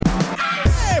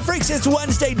weeks. It's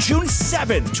Wednesday, June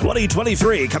 7th,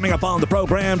 2023. Coming up on the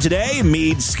program today,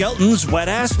 Meade Skelton's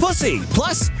wet-ass pussy.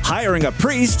 Plus, hiring a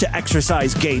priest to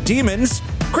exorcise gay demons.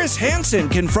 Chris Hansen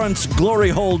confronts Glory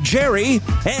Hole Jerry.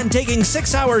 And taking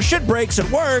 6-hour shit breaks at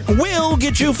work will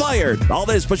get you fired. All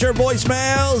this plus your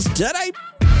voicemails today.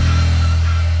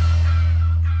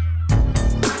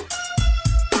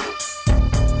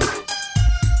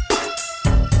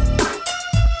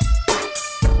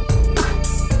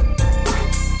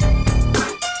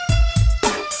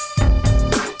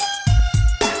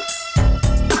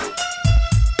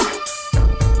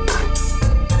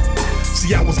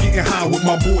 I was getting high with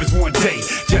my boys one day,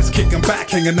 just kicking back,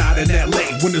 hanging out in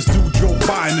LA. When this dude drove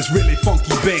by in this really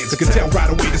funky Benz, I could tell right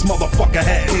away this motherfucker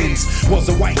had ends. Was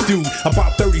a white dude,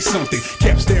 about 30-something,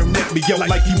 kept staring at me, yo,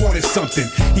 like he wanted something.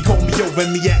 He called me over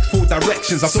and he asked for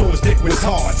directions. I saw his dick was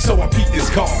hard, so I peeked his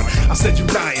card. I said, you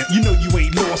lying, you know you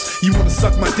ain't lost. You wanna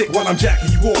suck my dick while I'm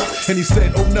jacking you off? And he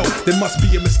said, oh no, there must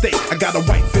be a mistake. I got a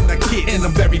wife and a kid, and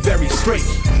I'm very, very straight.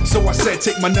 So I said,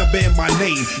 take my number and my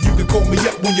name. You can call me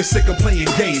up when you're sick of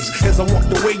playing games. As I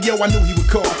walked away, yo, I knew he would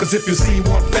call. Cause if you see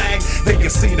one fag, then you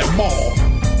see them all.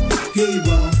 He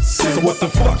wants it. So what the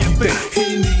fuck you think?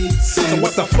 He needs it. So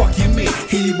what the fuck you mean?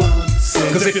 He wants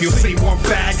it. Cause if you see one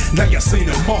fag, now you see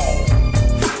them all.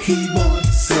 He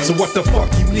wants it. So what the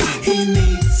fuck you need? He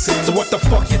needs it. So what the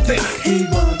fuck you think? He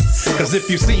wants it. Cause if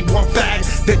you see one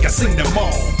fag, then you see them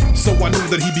all. So I knew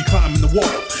that he'd be climbing the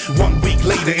wall. 1 week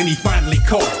later and he finally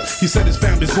called. He said his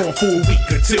family's gone for a week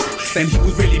or two, and he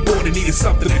was really bored and needed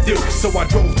something to do. So I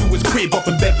drove to his crib up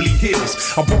in Beverly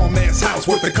Hills, a bomb ass house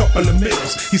worth a couple of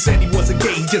mils. He said he wasn't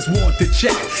gay, he just wanted to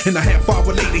chat. And a half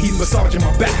hour later he massaging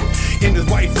my back. In his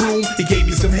wife's room, he gave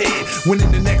me some head. Went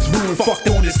in the next room and fucked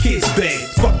on his kid's bed.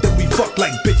 Fucked that we fucked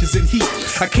like bitches in heat.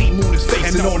 I came on his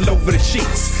face and all over the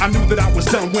sheets. I knew that I was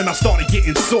done when I started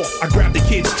getting soft. I grabbed the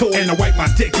kid's toy and I wiped my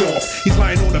dick off. He's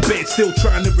lying on the bed still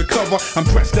trying to recover. I'm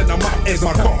dressed and I'm out as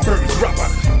my car burns rubber.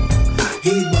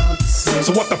 He wants it.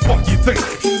 So what the fuck you think?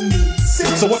 He needs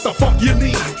it. So what the fuck you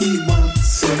need? He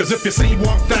wants it. Cause if you see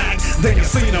one fag, then you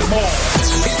see them all.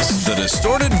 It's the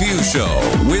Distorted View Show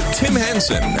with Tim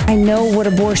Henson. I know what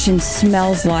abortion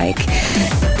smells like.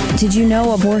 Did you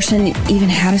know abortion even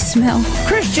had a smell?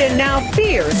 Christian now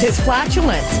fears his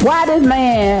flatulence. Why this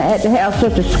man had to have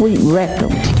such a sweet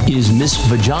rectum? Is Miss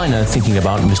Vagina thinking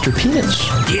about Mr. Penis?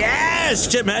 Yes,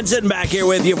 Tim Henson back here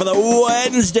with you for the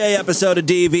Wednesday episode of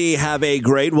DV. Have a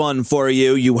great one for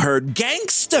you. You heard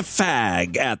Gangsta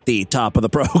Fag at the top of the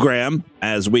program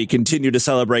as we continue to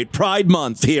celebrate Pride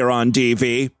Month here on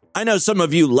DV. I know some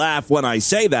of you laugh when I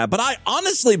say that, but I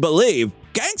honestly believe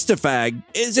Gangsta Fag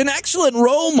is an excellent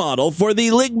role model for the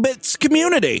Ligbits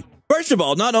community. First of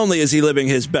all, not only is he living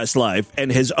his best life and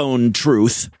his own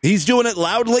truth, he's doing it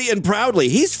loudly and proudly.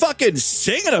 He's fucking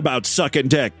singing about sucking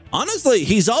dick. Honestly,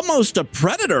 he's almost a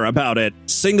predator about it,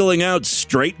 singling out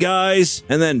straight guys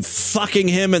and then fucking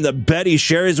him in the bed he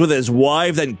shares with his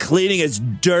wife, then cleaning his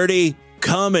dirty,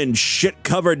 cum and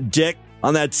shit-covered dick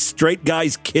on that straight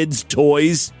guy's kids'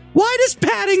 toys. Why does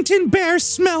Paddington Bear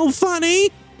smell funny?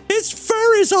 His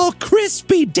fur is all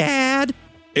crispy, Dad.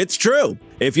 It's true.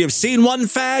 If you've seen one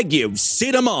fag, you've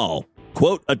seen them all.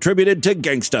 Quote attributed to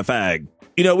Gangsta Fag.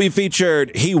 You know, we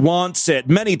featured He Wants It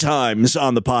many times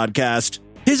on the podcast.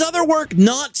 His other work,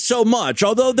 not so much,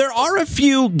 although there are a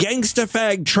few Gangsta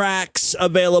Fag tracks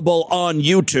available on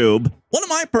YouTube. One of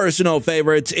my personal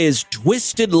favorites is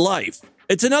Twisted Life.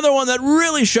 It's another one that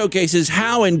really showcases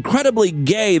how incredibly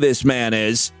gay this man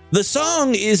is. The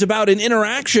song is about an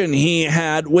interaction he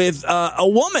had with a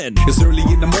woman. It's early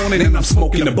in the morning and I'm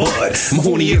smoking a bud. I'm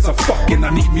horny as a fuck and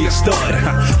I need me a stud.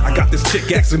 I got this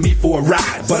chick asking me for a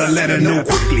ride, but I let her know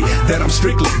quickly that I'm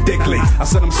strictly dickly. I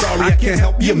said I'm sorry, I can't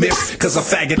help you, miss, cause a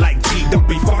faggot like G don't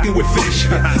be fucking with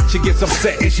fish. She gets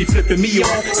upset and she flipping me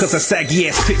off, cause her saggy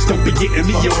ass tits don't be getting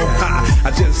me off.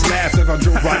 I just laughed as I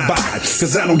drove right by,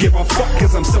 cause I don't give a fuck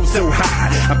cause I'm so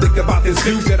high. I think about this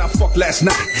dude that I fucked last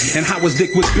night and how his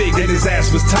dick was big and his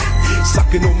ass was tight,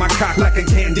 sucking on my cock like a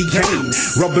candy cane,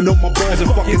 rubbing on my balls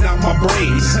and fucking out my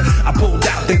brains. I pulled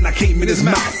out, then I came in his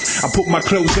mouth. I put my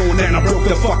clothes on and I broke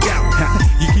the fuck out.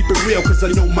 You keep it real cause I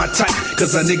know my type,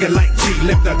 cause a nigga like G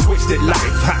lived a twisted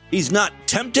life. He's not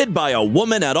tempted by a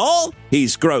woman at all.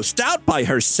 He's grossed out by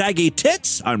her saggy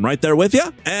tits. I'm right there with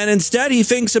you. And instead he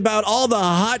thinks about all the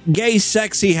hot gay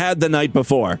sex he had the night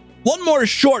before. One more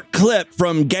short clip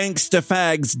from Gangsta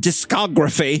Fag's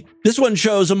discography. This one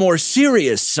shows a more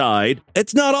serious side.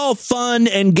 It's not all fun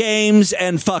and games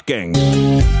and fucking.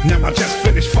 Now I just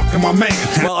finished fucking my man.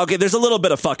 Well, okay, there's a little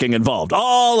bit of fucking involved.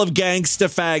 All of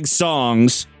Gangsta Fag's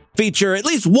songs feature at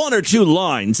least one or two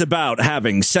lines about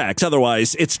having sex.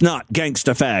 Otherwise, it's not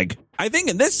Gangsta Fag. I think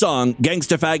in this song,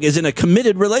 Gangsta Fag is in a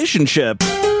committed relationship. Now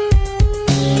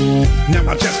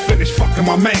I just finished fucking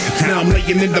my man. Now I'm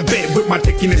laying in the bed with my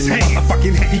dick in his hand.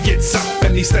 Motherfucking hand. He gets up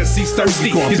and he says he's thirsty.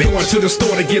 He's going to the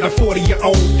store to get a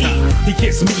 40-year-old. He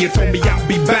kissed me and told me I'll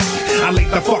be back. I laid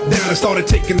the fuck down and started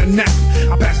taking a nap.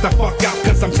 I passed the fuck out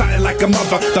cause I'm tired like a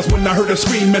mother. That's when I heard her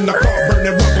scream in the car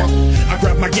burning rubber. I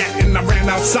grabbed my gat and I ran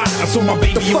outside. I saw my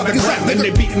baby on the ground and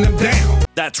they beating him down.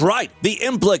 That's right. The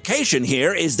implication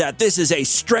here is that this is a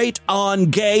straight-on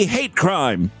gay hate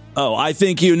crime. Oh, I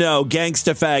think you know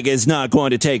Gangsta Fag is not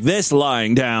going to take this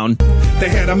lying down. They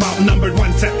had him outnumbered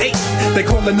 1 to 8. They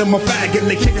calling him a fag and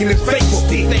they kicking his face.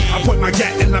 I point my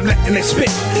gat and I'm letting it spit.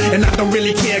 And I don't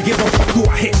really care, give a fuck who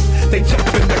I hit. They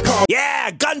jump in the car.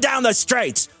 Yeah, gun down the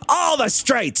straights. All the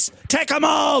straights. Take them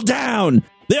all down.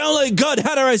 The only good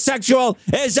heterosexual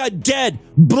is a dead,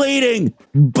 bleeding,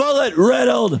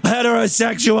 bullet-riddled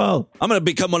heterosexual. I'm going to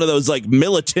become one of those, like,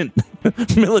 militant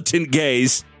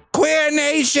gays. Queer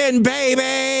Nation,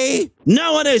 baby!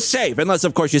 No one is safe, unless,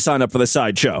 of course, you sign up for the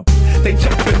sideshow. They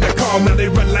jump in the car, now they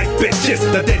run like bitches.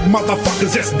 The dead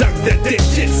motherfuckers just dug their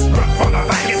ditches. Run from the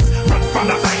faggots, run from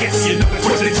the faggots. You know that's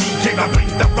what the DJ, I bring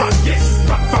the buckets.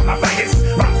 Run from the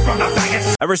faggots, run from the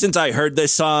faggots. Ever since I heard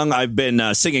this song, I've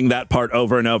been singing that part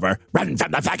over and over. Run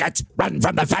from the faggots, run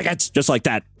from the faggots. Just like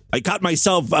that. I caught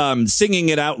myself singing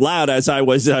it out loud as I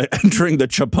was entering the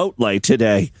Chipotle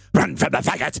today. Run from the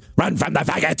faggots! Run from the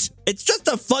faggots! It's just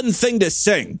a fun thing to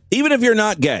sing, even if you're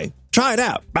not gay. Try it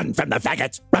out. Run from the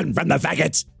faggots! Run from the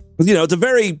faggots! You know, it's a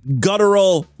very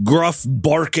guttural, gruff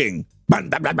barking. Run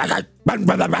from the faggots! Run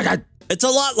from the faggots! It's a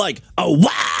lot like, oh,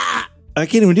 wah! I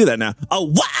can't even do that now.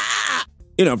 Oh, wah!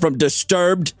 You know, from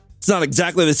Disturbed. It's not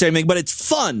exactly the same thing, but it's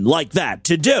fun like that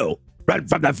to do. Run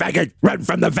from the faggot! Run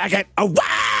from the faggot! Oh, wah!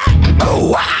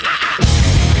 Oh, wah!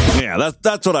 Yeah,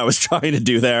 that's what I was trying to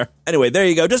do there. Anyway, there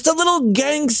you go. Just a little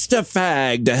Gangsta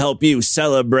Fag to help you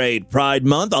celebrate Pride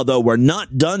Month, although we're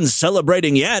not done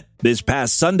celebrating yet. This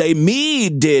past Sunday,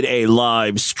 Mead did a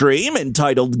live stream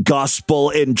entitled Gospel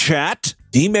in Chat.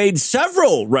 He made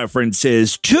several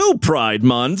references to Pride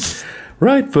Month.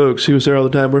 Right, folks. He was there all the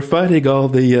time. We're fighting all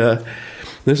the...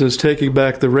 This is taking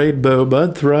back the Rainbow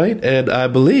Month, right? And I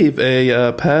believe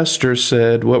a pastor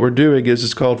said what we're doing is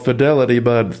it's called Fidelity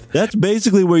Month. That's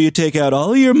basically where you take out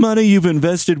all your money you've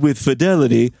invested with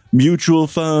Fidelity, mutual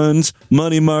funds,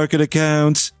 money market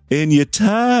accounts, and you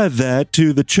tie that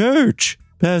to the church.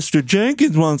 Pastor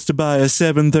Jenkins wants to buy a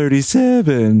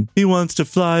 737. He wants to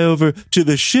fly over to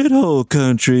the shithole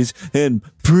countries and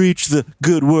preach the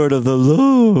good word of the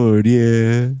Lord,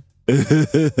 yeah.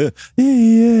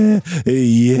 Yeah.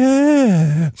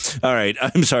 All right.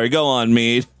 I'm sorry. Go on,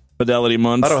 Mead. Fidelity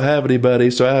Month. I don't have anybody,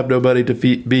 so I have nobody to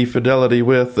be Fidelity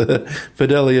with.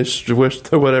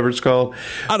 Fidelius, or whatever it's called.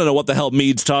 I don't know what the hell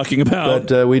Mead's talking about.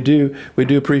 But we do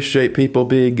appreciate people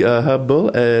being humble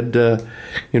and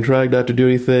trying not to do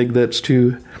anything that's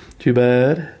too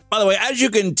bad. By the way, as you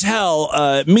can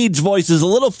tell, Mead's voice is a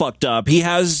little fucked up. He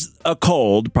has a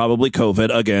cold, probably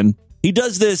COVID again. He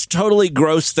does this totally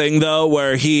gross thing, though,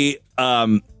 where he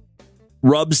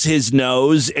rubs his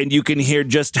nose, and you can hear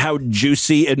just how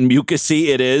juicy and mucusy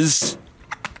it is.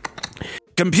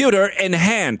 Computer,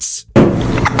 enhance.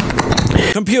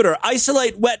 Computer,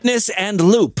 isolate wetness and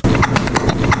loop.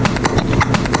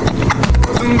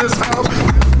 In this house,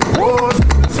 wars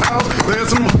in this house, there's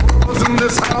some wars in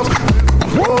this house,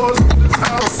 wars in this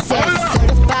house. I said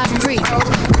certified free,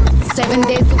 7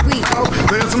 days a week.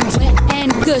 Wet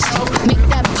and gushy, make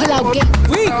that pull-out get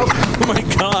weak. Oh my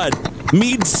god,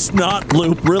 Mead's snot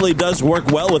loop really does work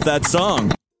well with that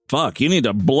song. Fuck, you need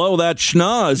to blow that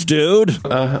schnoz, dude.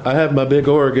 I have my big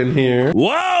organ here.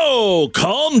 Whoa,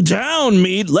 calm down,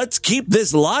 Mead. Let's keep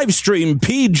this live stream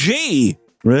PG.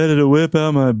 Ready to whip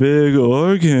out my big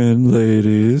organ,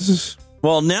 ladies.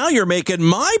 Well, now you're making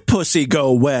my pussy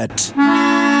go wet.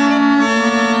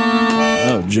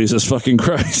 Oh, Jesus fucking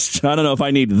Christ. I don't know if I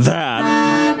need that.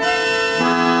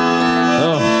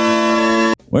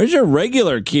 Oh. Where's your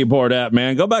regular keyboard at,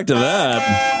 man? Go back to that.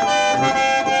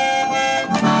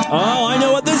 Oh, I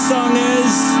know what this song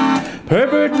is.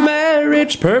 Pervert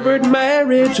marriage,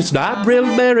 it's not real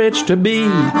marriage to me.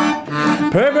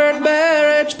 Pervert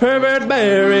marriage,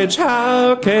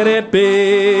 how can it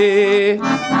be?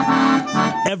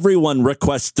 Everyone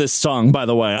requests this song, by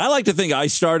the way. I like to think I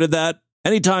started that.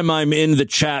 Anytime I'm in the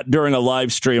chat during a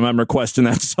live stream, I'm requesting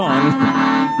that song.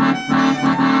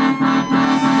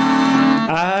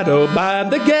 I don't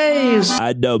mind the game. gays.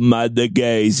 I don't mind the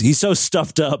gays. He's so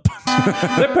stuffed up.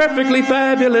 They're perfectly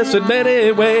fabulous in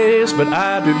many ways, but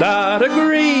I do not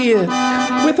agree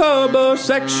with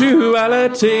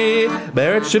homosexuality.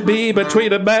 Marriage should be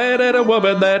between a man and a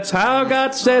woman. That's how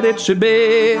God said it should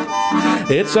be.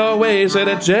 It's always an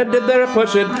agenda they're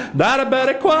pushing, not about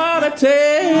equality.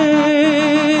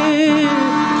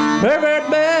 Pervert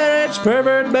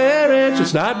marriage,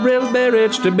 it's not real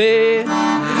marriage to me.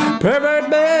 Pervert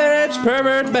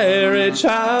marriage,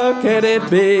 how can it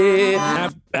be?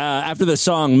 After the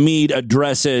song, Meade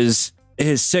addresses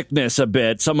his sickness a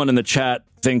bit. Someone in the chat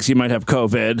thinks he might have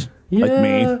COVID, like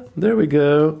me. There we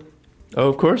go. Oh,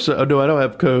 of course. No, I don't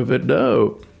have COVID.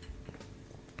 No.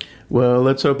 Well,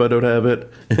 let's hope I don't have it.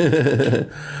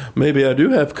 Maybe I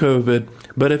do have COVID.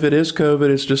 But if it is COVID,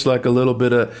 it's just like a little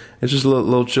bit of, it's just a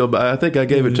little chill. I think I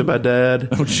gave it to my dad.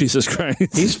 Oh, Jesus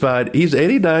Christ. He's fine. He's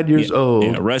 89 years old.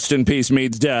 Yeah, rest in peace,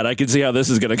 Meade's dad. I can see how this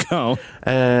is going to go.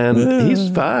 And he's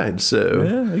fine, so.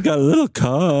 Yeah, he got a little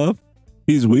cough.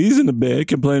 He's wheezing a bit,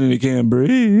 complaining he can't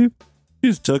breathe.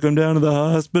 Just took him down to the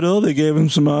hospital. They gave him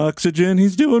some oxygen.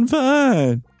 He's doing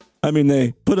fine. I mean,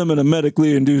 they put him in a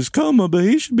medically induced coma, but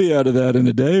he should be out of that in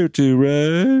a day or two,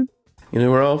 right? You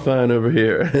know, we're all fine over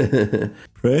here.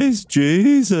 Praise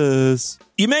Jesus.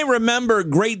 You may remember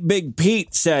Great Big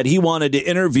Pete said he wanted to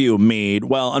interview Meade.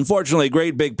 Well, unfortunately,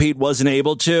 Great Big Pete wasn't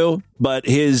able to, but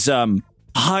his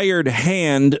hired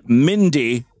hand,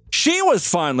 Mindy, she was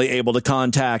finally able to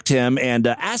contact him and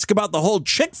ask about the whole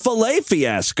Chick-fil-A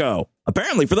fiasco.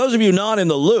 Apparently, for those of you not in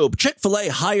the loop, Chick-fil-A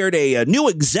hired a new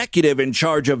executive in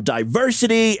charge of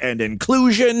diversity and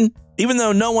inclusion, even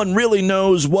though no one really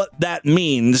knows what that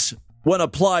means. When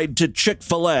applied to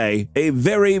Chick-fil-A, a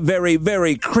very, very,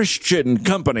 very Christian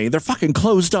company. They're fucking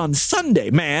closed on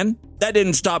Sunday, man. That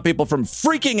didn't stop people from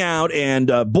freaking out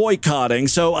and boycotting.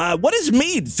 So what does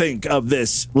Meade think of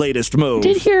this latest move?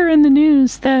 I did hear in the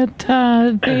news that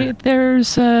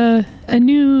there's a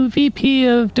new VP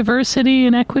of diversity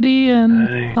and equity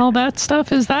and all that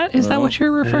stuff. Is that what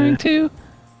you're referring to?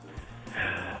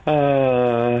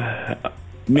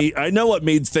 I know what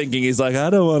Meade's thinking. He's like, I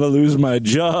don't want to lose my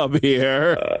job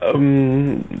here.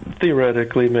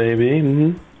 Theoretically, maybe.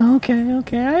 Mm-hmm.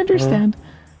 Okay, I understand.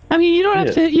 I mean, you don't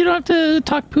have to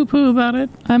talk poo-poo about it.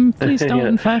 Please don't.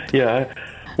 In fact. Yeah.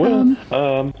 Well,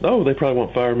 they probably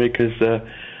won't fire me because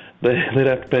they'd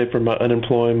have to pay for my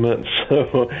unemployment.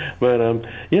 So, but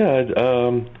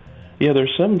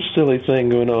there's some silly thing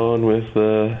going on with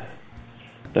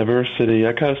diversity.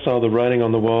 I kind of saw the writing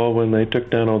on the wall when they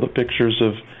took down all the pictures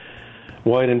of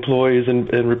white employees and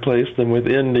replaced them with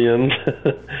Indians.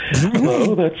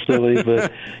 Oh, that's silly, but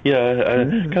yeah, I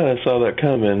kind of saw that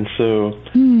coming. So,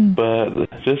 but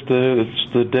just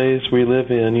the days we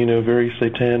live in, you know, very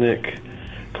satanic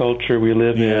culture we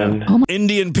live in.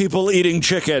 Indian people eating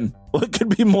chicken. What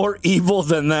could be more evil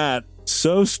than that?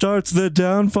 So starts the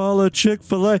downfall of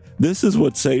Chick-fil-A. This is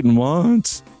what Satan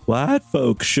wants. White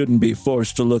folks shouldn't be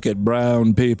forced to look at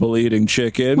brown people eating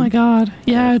chicken. Oh my God.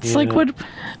 Yeah, it's like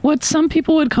what some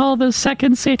people would call the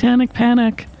second satanic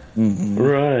panic. Mm-hmm.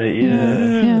 Right,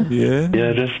 yeah.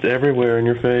 Yeah, just everywhere in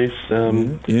your face.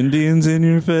 Indians in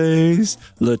your face,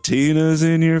 Latinas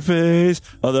in your face.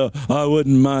 Although I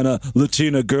wouldn't mind a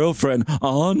Latina girlfriend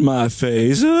on my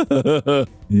face.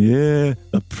 Yeah,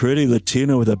 a pretty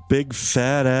Latina with a big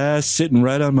fat ass sitting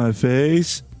right on my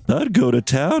face. I'd go to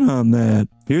town on that.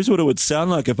 Here's what it would sound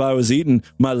like if I was eating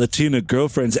my Latina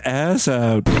girlfriend's ass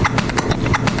out.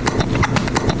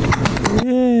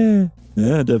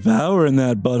 Yeah, devouring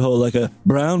that butthole like a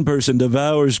brown person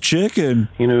devours chicken.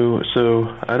 You know,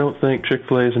 so I don't think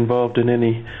Chick-fil-A is involved in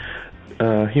any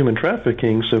human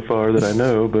trafficking so far that I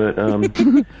know, but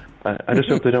I just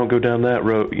hope they don't go down that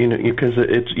road, you know, because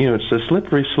it's a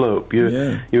slippery slope.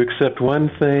 You accept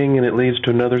one thing and it leads to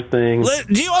another thing.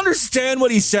 Do you understand what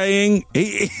he's saying?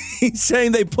 He's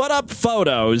saying they put up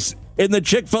photos in the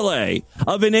Chick-fil-A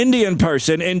of an Indian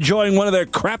person enjoying one of their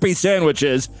crappy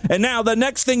sandwiches, and now the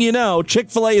next thing you know,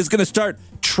 Chick-fil-A is going to start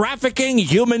trafficking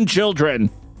human children.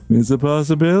 It's a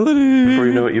possibility. Before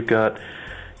you know it, you've got,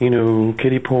 you know,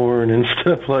 kitty porn and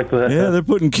stuff like that. Yeah, they're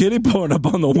putting kitty porn up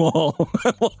on the wall.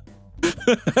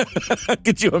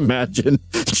 Could you imagine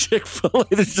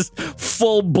Chick-fil-A? There's just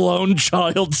full-blown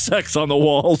child sex on the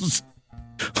walls.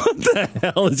 What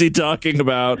the hell is he talking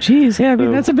about? Jeez, yeah, I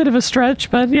mean, that's a bit of a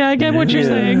stretch, but yeah, I get what you're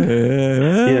saying.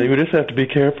 Yeah, you just have to be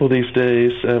careful these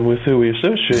days with who we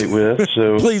associate with.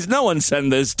 So please, no one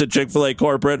send this to Chick-fil-A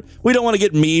corporate. We don't want to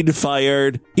get Meade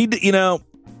fired. He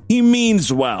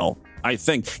means well, I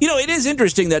think. You know, it is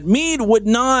interesting that Meade would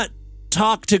not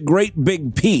talk to Great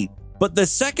Big Pete. But the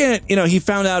second, he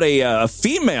found out a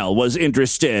female was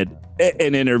interested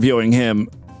in interviewing him,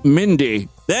 Mindy,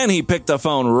 then he picked the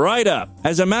phone right up.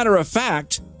 As a matter of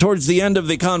fact, towards the end of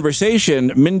the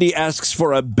conversation, Mindy asks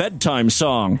for a bedtime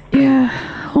song.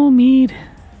 Yeah. Oh, Mead,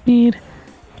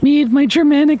 my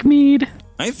Germanic Mead.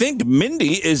 I think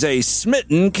Mindy is a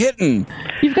smitten kitten.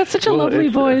 You've got such a lovely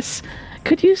voice.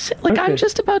 Could you, I'm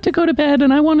just about to go to bed,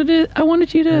 and I wanted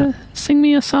you to sing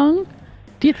me a song.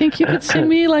 Do you think you could sing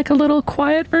me like a little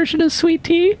quiet version of Sweet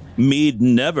Tea? Mead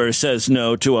never says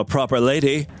no to a proper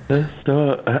lady. The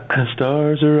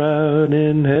stars are out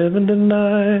in heaven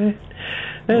tonight,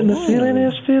 and the feeling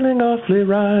is feeling awfully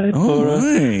right for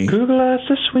a cool glass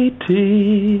of sweet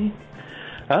tea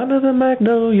under the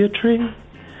magnolia tree.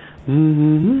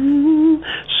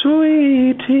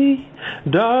 Sweet tea,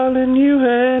 darling, you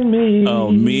and me. Oh,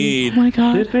 Mead. Oh, my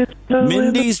God.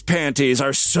 Mindy's panties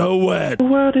are so wet.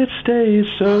 Well, it stays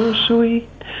so sweet.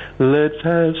 Let's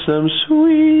have some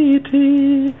sweet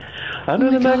tea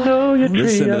under the magnolia tree.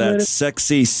 Listen to that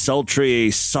sexy, sultry,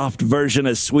 soft version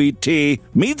of Sweet Tea.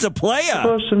 Mead's a player.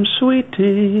 For some sweet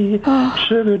tea,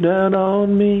 sugar down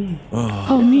on me.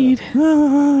 Oh, Mead.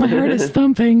 My heart is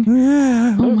thumping.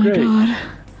 Oh, my God.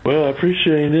 Well, I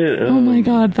appreciate it. Oh, my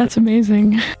God. That's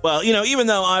amazing. Well, even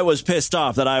though I was pissed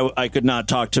off that I could not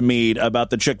talk to Mead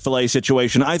about the Chick-fil-A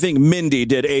situation, I think Mindy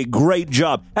did a great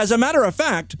job. As a matter of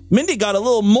fact, Mindy got a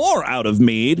little more out of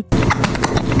Mead.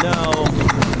 No,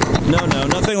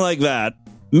 nothing like that.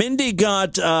 Mindy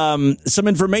got some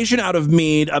information out of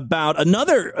Mead about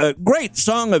another great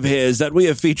song of his that we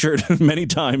have featured many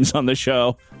times on the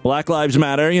show. Black Lives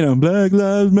Matter, Black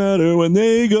Lives Matter when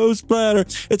they go splatter.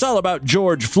 It's all about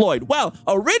George Floyd. Well,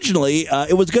 originally,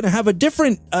 it was going to have a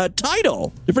different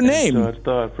title, different name. So I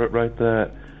thought right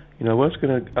that, I was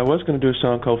gonna do a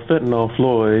song called Fentanyl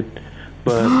Floyd,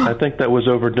 but I think that was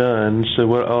overdone.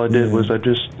 So all I did was I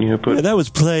just, put... Yeah, that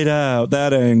was played out,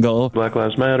 that angle. Black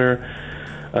Lives Matter.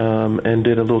 And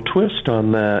did a little twist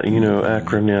on that,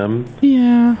 acronym.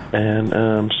 Yeah.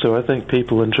 And so I think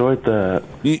people enjoyed that.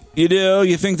 You do?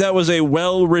 You think that was a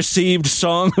well-received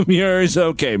song of yours?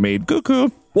 Okay, Mead. Cuckoo.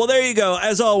 Well, there you go.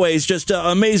 As always, just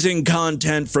amazing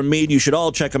content from Mead. You should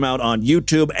all check him out on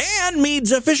YouTube and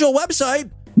Mead's official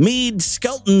website,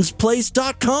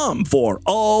 MeadSkeltonsPlace.com, for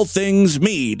all things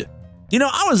Mead.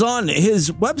 I was on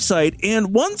his website,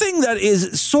 and one thing that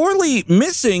is sorely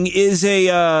missing is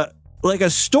a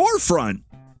storefront.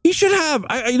 He should have,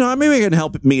 maybe I can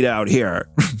help Mead out here.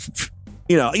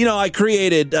 I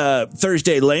created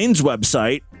Thursday Lane's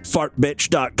website,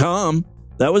 fartbitch.com.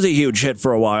 That was a huge hit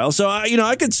for a while. So,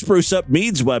 I could spruce up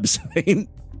Mead's website.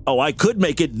 I could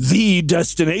make it the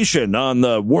destination on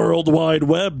the World Wide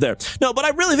Web there. No, but I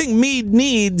really think Mead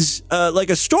needs a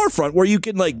storefront where you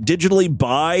can digitally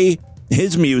buy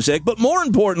his music. But more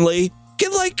importantly,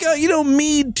 get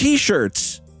Mead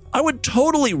t-shirts. I would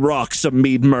totally rock some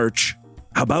Mead merch.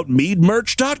 How about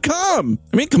meadmerch.com?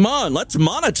 I mean, come on, let's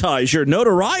monetize your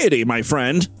notoriety, my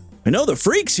friend. I know the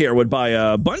freaks here would buy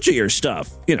a bunch of your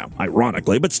stuff,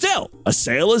 ironically, but still, a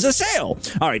sale is a sale.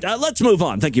 All right, let's move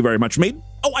on. Thank you very much, Mead.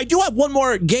 Oh, I do have one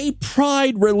more gay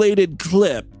pride-related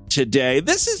clip today.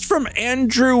 This is from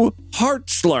Andrew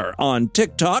Hartzler on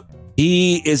TikTok.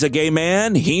 He is a gay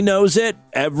man. He knows it.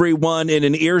 Everyone in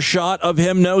an earshot of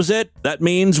him knows it. That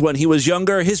means when he was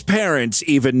younger, his parents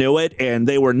even knew it, and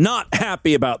they were not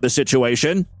happy about the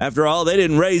situation. After all, they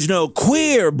didn't raise no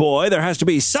queer boy. There has to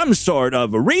be some sort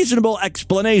of reasonable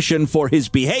explanation for his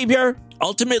behavior.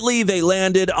 Ultimately, they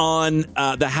landed on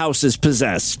the house is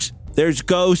possessed. There's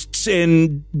ghosts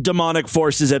and demonic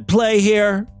forces at play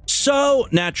here. So,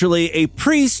 naturally, a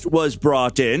priest was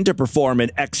brought in to perform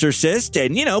an exorcist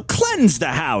and, cleanse the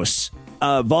house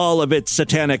of all of its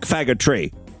satanic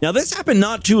faggotry. Now, this happened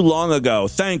not too long ago,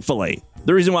 thankfully.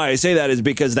 The reason why I say that is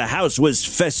because the house was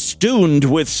festooned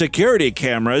with security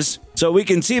cameras, so we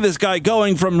can see this guy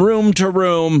going from room to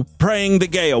room, praying the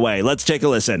gay away. Let's take a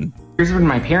listen. Here's when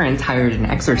my parents hired an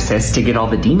exorcist to get all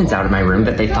the demons out of my room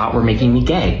that they thought were making me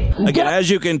gay. Again, as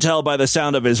you can tell by the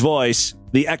sound of his voice,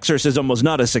 the exorcism was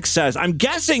not a success. I'm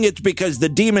guessing it's because the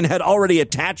demon had already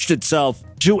attached itself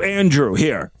to Andrew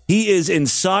here. He is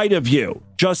inside of you,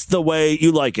 just the way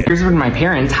you like it. Here's when my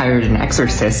parents hired an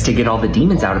exorcist to get all the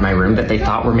demons out of my room that they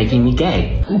thought were making me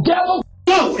gay. Devil,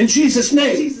 go in Jesus'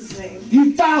 name.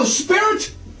 You foul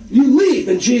spirit, you leave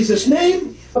in Jesus'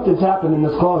 name. What has happened in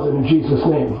this closet in Jesus'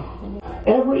 name?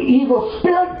 Every evil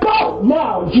spirit, go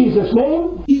now in Jesus'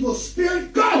 name. Evil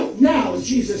spirit, go now in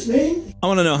Jesus' name. I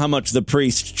want to know how much the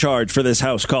priest charged for this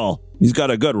house call. He's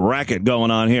got a good racket going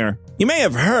on here. You may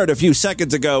have heard a few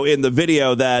seconds ago in the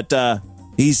video that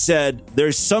He said,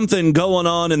 there's something going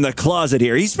on in the closet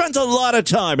here. He spends a lot of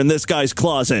time in this guy's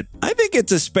closet. I think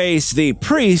it's a space the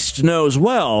priest knows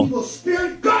well. Evil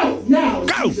spirit, go now in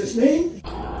Go! Jesus' name.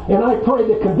 And I pray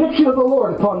the conviction of the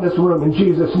Lord upon this room in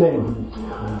Jesus' name.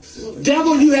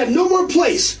 Devil, you have no more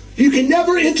place. You can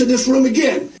never enter this room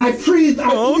again.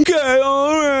 Okay,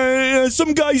 all right.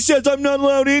 Some guy says I'm not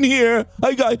allowed in here.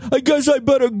 I guess I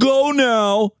better go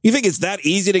now. You think it's that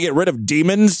easy to get rid of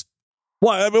demons?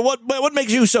 Why? I mean, what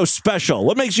makes you so special?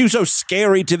 What makes you so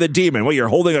scary to the demon? Well, you're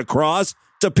holding a cross?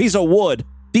 It's a piece of wood.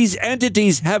 These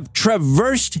entities have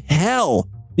traversed hell.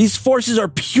 These forces are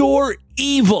pure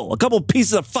evil. A couple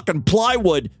pieces of fucking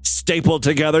plywood stapled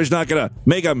together is not going to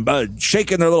make them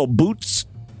shake in their little boots.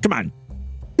 Come on.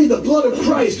 The blood of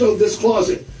Christ over this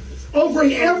closet, over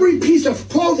every piece of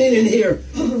clothing in here.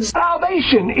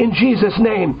 Salvation in Jesus'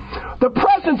 name. The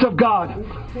presence of God.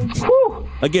 Whew.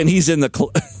 Again, he's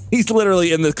he's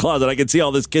literally in the closet. I can see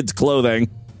all this kid's clothing.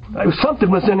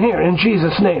 Something was in here in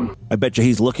Jesus' name. I bet you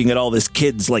he's looking at all this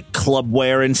kid's like club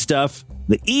wear and stuff.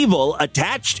 The evil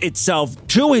attached itself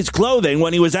to his clothing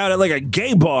when he was out at like a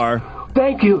gay bar.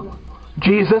 Thank you,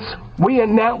 Jesus.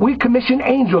 We commission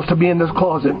angels to be in this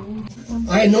closet.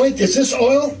 I anoint this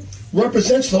oil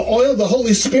represents the oil of the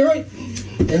Holy Spirit,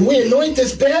 and we anoint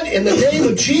this bed in the name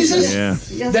of Jesus,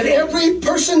 that every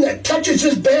person that touches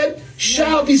this bed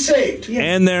shall be saved.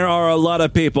 And there are a lot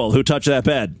of people who touch that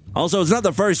bed. Also, it's not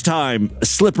the first time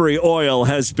slippery oil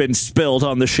has been spilled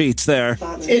on the sheets there.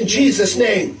 In Jesus'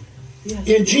 name.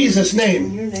 In Jesus'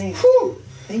 name. Whew.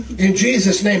 In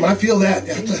Jesus' name. I feel that.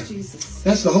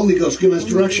 That's the Holy Ghost giving us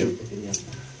direction.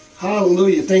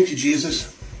 Hallelujah. Thank you,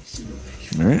 Jesus.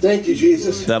 All right. Thank you,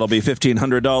 Jesus. That'll be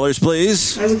 $1,500,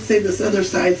 please. I would say this other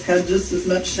side's had just as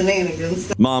much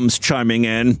shenanigans. Mom's chiming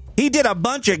in. He did a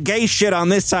bunch of gay shit on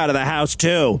this side of the house,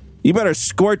 too. You better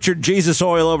squirt your Jesus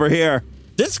oil over here.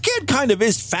 This kid kind of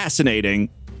is fascinating.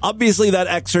 Obviously, that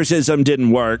exorcism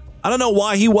didn't work. I don't know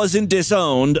why he wasn't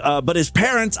disowned, but his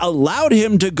parents allowed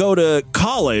him to go to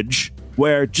college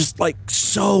where just like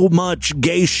so much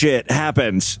gay shit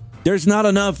happens. There's not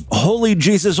enough holy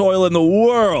Jesus oil in the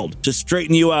world to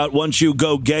straighten you out once you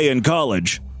go gay in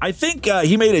college. I think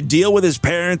he made a deal with his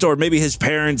parents, or maybe his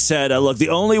parents said, look, the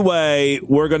only way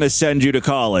we're going to send you to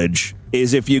college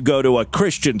is if you go to a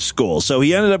Christian school. So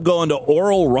he ended up going to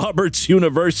Oral Roberts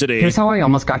University. Here's how I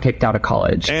almost got kicked out of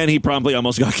college. And he promptly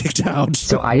almost got kicked out.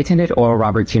 So I attended Oral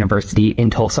Roberts University in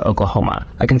Tulsa, Oklahoma,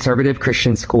 a conservative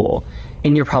Christian school.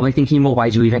 And you're probably thinking, well,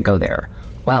 why'd you even go there?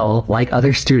 Well, like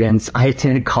other students, I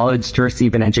attended college to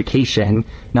receive an education,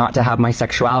 not to have my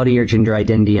sexuality or gender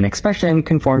identity and expression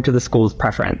conform to the school's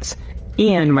preference.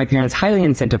 And my parents highly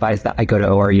incentivized that I go to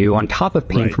ORU on top of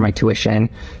paying for my tuition,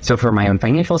 so for my own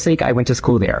financial sake, I went to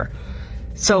school there.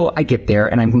 So I get there,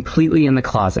 and I'm completely in the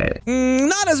closet.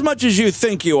 Not as much as you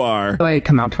think you are. So I had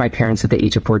come out to my parents at the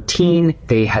age of 14.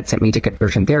 They had sent me to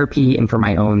conversion therapy, and for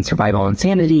my own survival and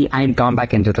sanity, I had gone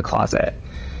back into the closet.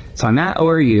 So I'm at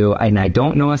ORU, and I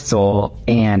don't know a soul,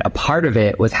 and a part of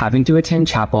it was having to attend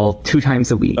chapel 2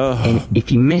 times a week. And if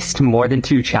you missed more than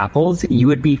 2 chapels, you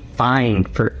would be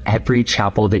fined for every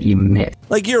chapel that you missed.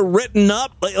 Like you're written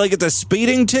up, like it's a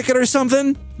speeding ticket or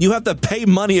something? You have to pay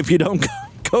money if you don't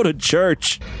go to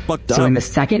church. Fucked up. So in the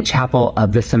second chapel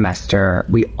of the semester,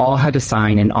 we all had to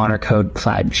sign an honor code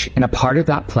pledge, and a part of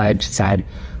that pledge said,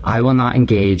 I will not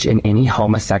engage in any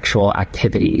homosexual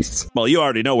activities. Well, you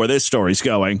already know where this story's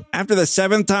going. After the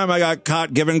 7th time I got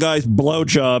caught giving guys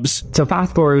blowjobs. So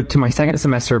fast forward to my second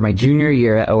semester of my junior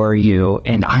year at ORU,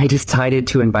 and I decided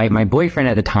to invite my boyfriend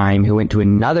at the time, who went to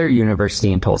another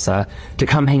university in Tulsa, to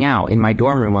come hang out in my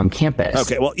dorm room on campus.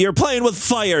 Okay, well, you're playing with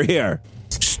fire here.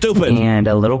 Stupid. And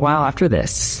a little while after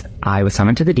this, I was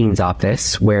summoned to the dean's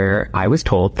office, where I was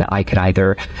told that I could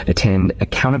either attend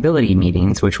accountability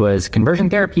meetings, which was conversion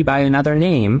therapy by another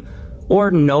name,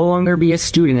 or no longer be a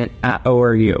student at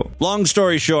ORU. Long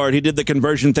story short, he did the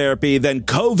conversion therapy, then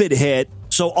COVID hit,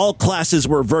 so all classes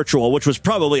were virtual, which was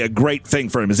probably a great thing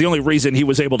for him. It's the only reason he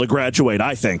was able to graduate,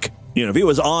 I think. You know, if he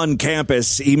was on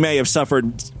campus, he may have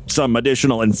suffered some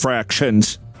additional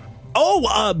infractions.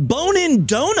 Oh, Bone-In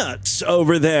Donuts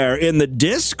over there in the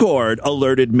Discord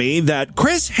alerted me that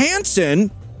Chris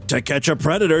Hansen, To Catch a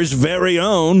Predator's very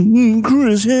own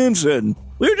Chris Hansen.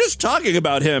 We were just talking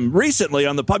about him recently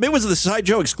on the pod. It was the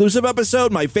Sideshow exclusive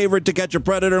episode, my favorite To Catch a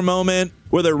Predator moment,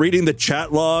 where they're reading the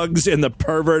chat logs and the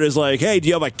pervert is like, hey, do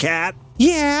you have a cat?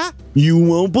 Yeah. You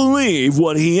won't believe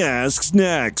what he asks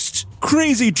next.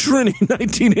 Crazy Trini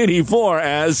 1984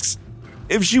 asks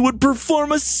if she would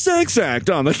perform a sex act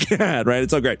on the cat, right?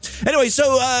 It's so great. Anyway,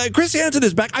 so Chris Hansen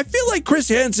is back. I feel like Chris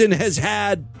Hansen has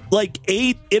had like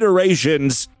 8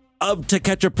 iterations of To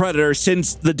Catch a Predator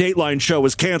since the Dateline show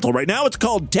was canceled. Right now it's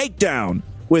called Takedown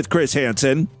with Chris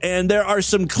Hansen, and there are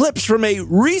some clips from a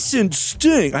recent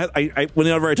sting.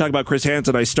 Whenever I talk about Chris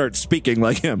Hansen, I start speaking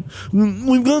like him.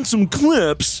 We've got some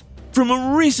clips from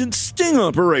a recent sting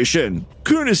operation,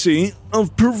 courtesy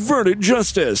of Perverted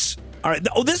Justice. All right,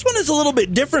 this one is a little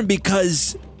bit different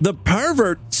because the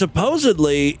pervert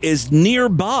supposedly is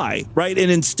nearby, right?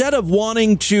 And instead of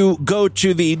wanting to go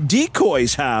to the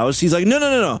decoy's house, he's like,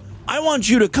 no. I want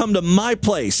you to come to my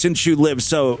place since you live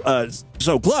so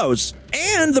close.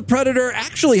 And the predator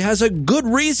actually has a good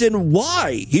reason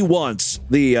why he wants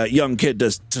the young kid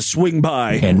to swing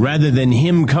by. And rather than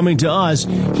him coming to us,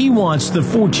 he wants the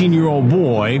 14-year-old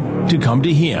boy to come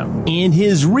to him. And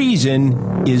his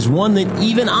reason is one that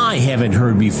even I haven't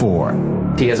heard before.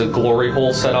 He has a glory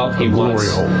hole set up.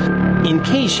 In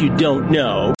case you don't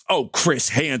know. Oh, Chris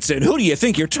Hansen, who do you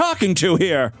think you're talking to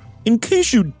here? In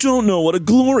case you don't know what a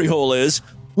glory hole is,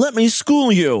 let me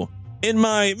school you. In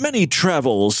my many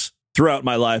travels throughout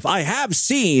my life, I have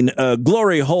seen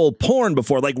glory hole porn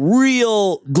before, like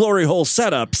real glory hole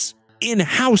setups in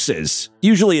houses.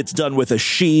 Usually it's done with a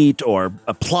sheet or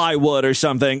a plywood or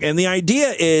something. And the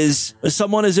idea is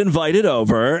someone is invited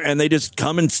over and they just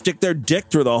come and stick their dick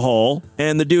through the hole.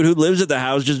 And the dude who lives at the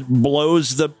house just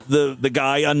blows the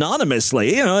guy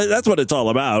anonymously. You know, that's what it's all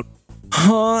about.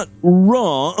 Hot,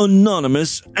 raw,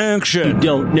 anonymous action. You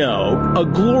don't know. A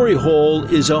glory hole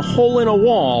is a hole in a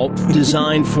wall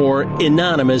designed for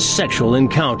anonymous sexual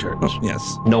encounters. Oh,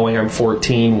 yes. Knowing I'm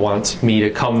 14 wants me to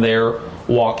come there,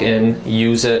 walk in,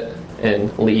 use it,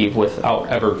 and leave without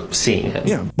ever seeing him.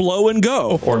 Yeah, blow and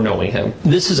go. Or knowing him.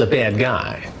 This is a bad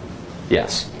guy.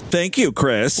 Yes. Thank you,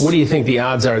 Chris. What do you think the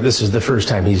odds are this is the first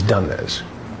time he's done this?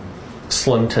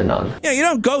 Slim to none. Yeah, you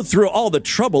don't go through all the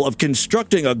trouble of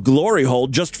constructing a glory hole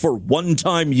just for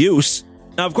one-time use.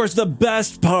 Now, of course, the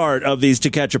best part of these To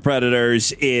Catch a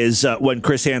Predators is when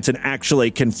Chris Hansen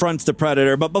actually confronts the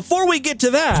predator. But before we get to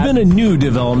that... There's been a new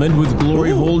development with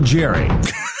Glory Hole Jerry.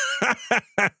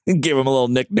 Give him a little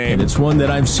nickname. And it's one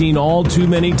that I've seen all too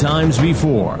many times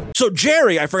before. So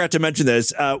Jerry, I forgot to mention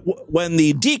this, when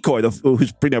the decoy,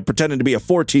 who's pretending to be a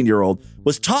 14-year-old,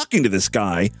 was talking to this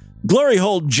guy, Glory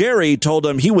Hole Jerry told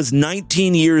him he was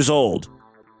 19 years old,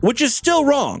 which is still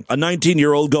wrong, a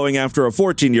 19-year-old going after a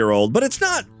 14-year-old, but it's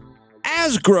not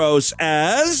as gross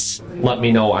as... Let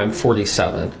me know I'm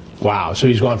 47. Wow, so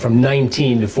he's gone from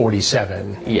 19 to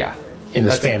 47. Yeah. In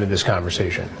the span of this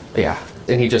conversation. Yeah.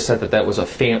 And he just said that was a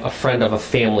friend of a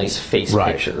family's face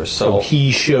picture. So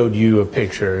he showed you a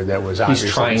picture that was obviously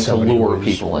he's trying to lure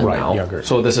people in now. Younger.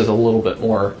 So this is a little bit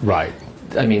more... Right.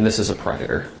 I mean, this is a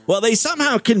predator. Well, they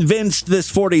somehow convinced this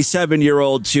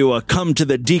 47-year-old to come to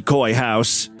the decoy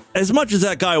house. As much as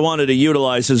that guy wanted to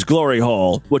utilize his glory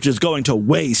hole, which is going to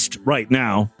waste right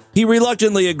now, he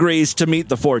reluctantly agrees to meet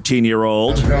the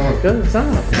 14-year-old. Good, what's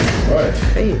up? What?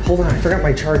 Hey, hold on, I forgot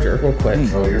my charger real quick.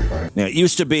 Oh, you're fine. Yeah, it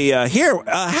used to be,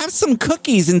 have some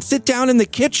cookies and sit down in the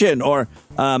kitchen, or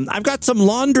I've got some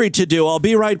laundry to do, I'll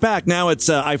be right back. Now it's,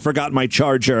 I forgot my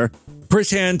charger.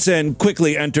 Chris Hansen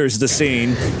quickly enters the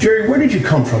scene. Jerry, where did you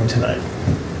come from tonight?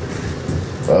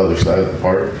 The other side of the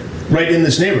park. Right in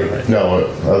this neighborhood? No,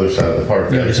 the other side of the park.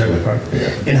 The other side of the park.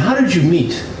 Yeah. And how did you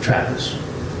meet Travis?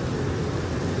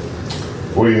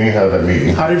 What do you mean, how that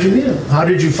meeting? How did you meet him? How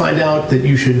did you find out that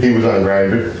you should... He was on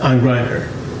Grindr. On Grindr.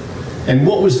 And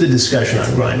what was the discussion on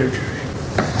Grindr, Jerry?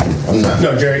 I'm not.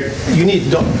 No, Jerry, you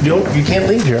can't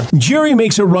leave here. Jerry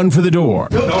makes a run for the door.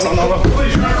 No.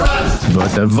 Please, but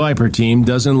the Viper team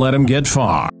doesn't let him get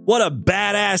far. What a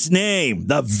badass name,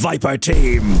 the Viper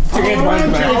team. Put your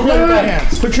hands behind your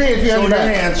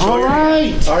back. All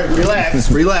right,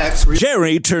 relax.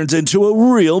 Jerry turns into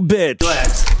a real bitch.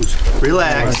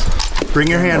 Relax. Bring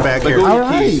your hand back here. All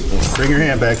right. Bring your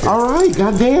hand back here. All right,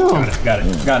 goddamn.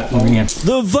 Got it. Moving in.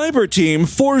 The Viper team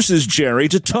forces Jerry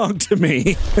to talk to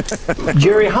me.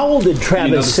 Jerry, how old did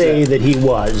Travis say that he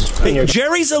was? Hey,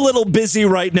 Jerry's a little busy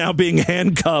right now being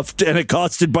handcuffed and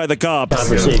accosted by the cops.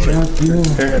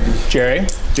 Jerry,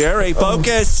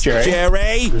 focus.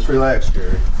 Jerry. Just relax,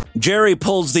 Jerry. Jerry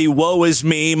pulls the woe is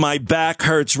me, my back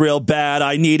hurts real bad,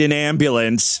 I need an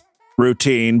ambulance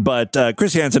routine, but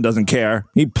Chris Hansen doesn't care.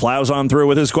 He plows on through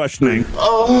with his questioning.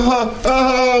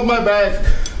 Oh, my back.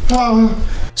 Oh.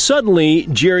 Suddenly,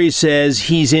 Jerry says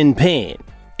he's in pain,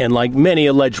 and like many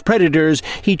alleged predators,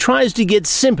 he tries to get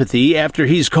sympathy after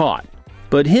he's caught.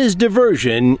 But his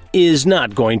diversion is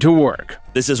not going to work.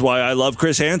 This is why I love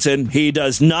Chris Hansen. He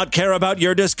does not care about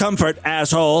your discomfort,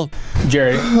 asshole.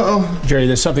 Jerry,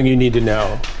 there's something you need to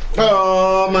know.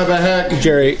 Oh, my back.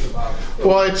 Jerry.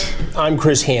 What? I'm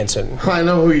Chris Hansen. I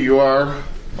know who you are.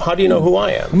 How do you know who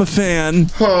I am? I'm a fan.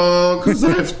 Oh, because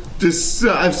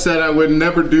I've said I would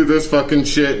never do this fucking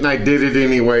shit, and I did it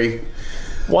anyway.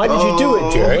 Why did you do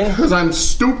it, Jerry? Because I'm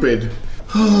stupid.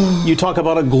 You talk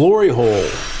about a glory hole,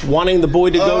 wanting the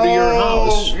boy to go to your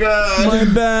house. Oh, God. My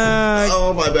back.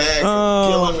 Oh, my back.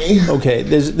 Killing me. Okay,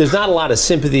 there's not a lot of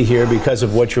sympathy here because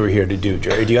of what you were here to do,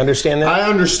 Jerry. Do you understand that? I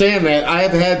understand that. I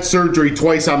have had surgery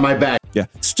twice on my back. Yeah.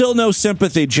 Still no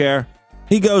sympathy, Jer.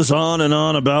 He goes on and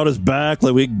on about his back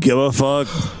like we give a fuck.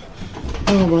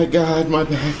 Oh, my God, my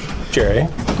back. Jerry.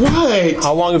 What?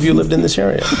 How long have you lived in this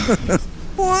area?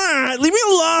 What? Leave me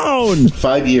alone.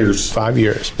 5 years. 5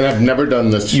 years. And I've never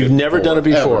done this shit. You've never done it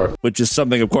before. Ever. Which is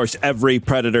something, of course, every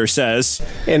predator says.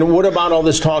 And what about all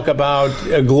this talk about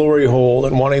a glory hole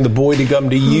and wanting the boy to come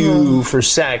to you for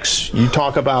sex? You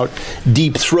talk about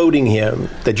deep-throating him,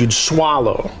 that you'd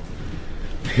swallow.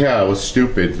 Yeah, I was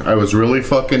stupid. I was really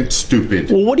fucking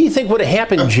stupid. Well, what do you think would have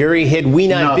happened, Jerry, had we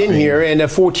not been here and a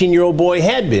 14-year-old boy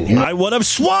had been here? I would have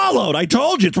swallowed. I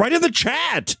told you. It's right in the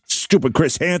chat. Stupid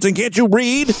Chris Hansen. Can't you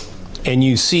read? And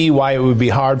you see why it would be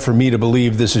hard for me to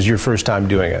believe this is your first time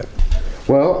doing it.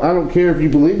 Well, I don't care if you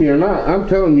believe me or not. I'm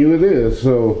telling you it is,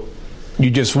 so... You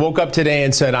just woke up today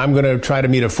and said, I'm going to try to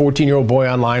meet a 14-year-old boy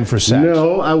online for sex.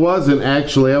 No, I wasn't,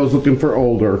 actually. I was looking for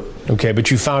older. Okay,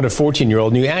 but you found a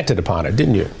 14-year-old and you acted upon it,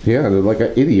 didn't you? Yeah, like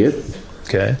an idiot.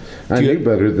 Okay. I knew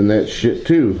better than that shit,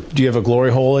 too. Do you have a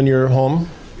glory hole in your home?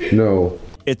 No.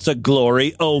 It's a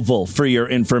glory oval, for your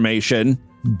information.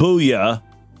 Booyah.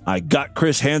 I got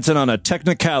Chris Hansen on a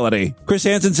technicality. Chris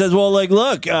Hansen says, well, like,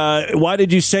 look, why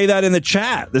did you say that in the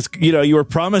chat? This, you were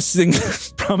promising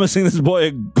this boy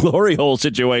a glory hole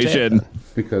situation.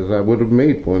 Because I would have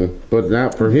made one, but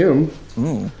not for him.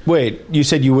 Wait, you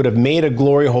said you would have made a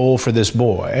glory hole for this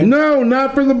boy? No,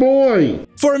 not for the boy.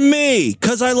 For me,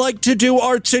 because I like to do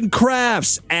arts and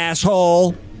crafts,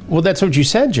 asshole. Well, that's what you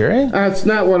said, Jerry. That's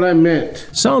not what I meant.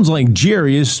 Sounds like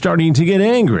Jerry is starting to get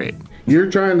angry.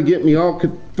 You're trying to get me all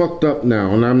fucked up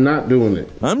now, and I'm not doing it.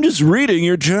 I'm just reading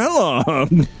your channel.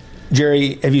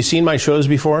 Jerry, have you seen my shows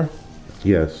before?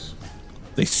 Yes.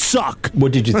 They suck.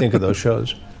 What did you think of those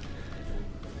shows?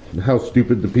 How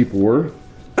stupid the people were.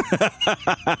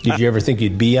 Did you ever think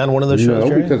you'd be on one of those shows, No,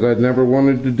 Jerry? because I'd never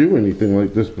wanted to do anything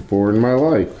like this before in my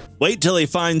life. Wait till he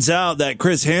finds out that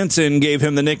Chris Hansen gave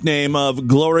him the nickname of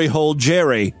Glory Hole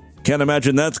Jerry. Can't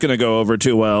imagine that's going to go over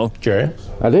too well. Jerry?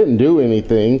 I didn't do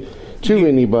anything to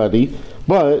anybody,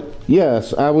 but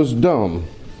yes, I was dumb.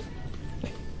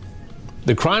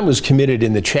 The crime was committed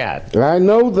in the chat. I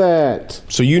know that.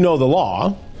 So you know the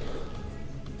law,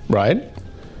 right?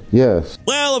 Yes.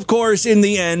 Well, of course, in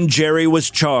the end, Jerry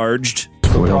was charged.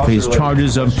 Will face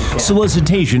charges of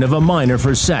solicitation of a minor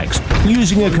for sex,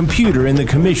 using a computer in the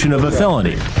commission of a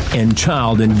felony, and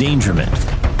child endangerment.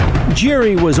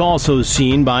 Jerry was also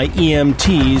seen by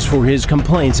EMTs for his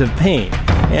complaints of pain,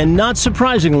 and not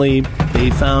surprisingly,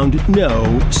 they found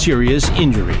no serious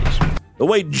injuries. The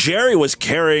way Jerry was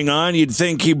carrying on, you'd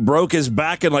think he broke his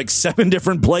back in like 7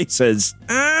 different places.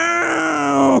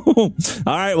 Ow! All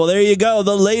right, well, there you go.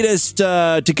 The latest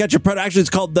To Catch a Predator. Actually, it's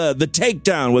called The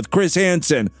Takedown with Chris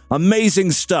Hansen.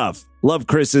 Amazing stuff. Love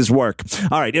Chris's work.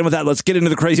 All right, and with that, let's get into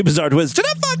the crazy, bizarre twist to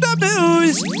the fucked up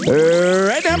news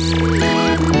right now.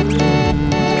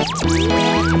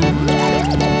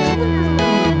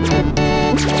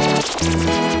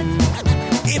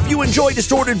 If you enjoy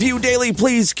Distorted View Daily,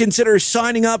 please consider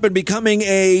signing up and becoming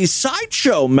a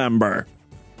Sideshow member.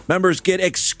 Members get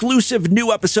exclusive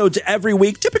new episodes every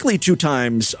week, typically 2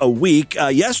 times a week.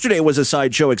 Yesterday was a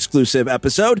Sideshow exclusive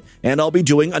episode, and I'll be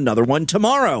doing another one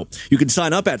tomorrow. You can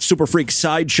sign up at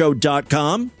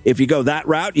superfreaksideshow.com. If you go that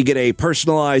route, you get a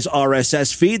personalized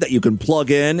RSS feed that you can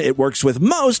plug in. It works with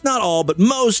most, not all, but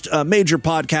most major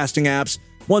podcasting apps.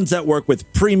 Ones that work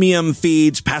with premium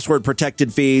feeds,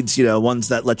 password-protected feeds, ones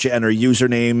that let you enter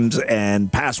usernames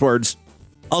and passwords.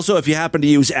 Also, if you happen to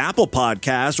use Apple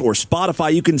Podcasts or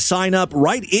Spotify, you can sign up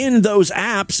right in those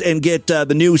apps and get the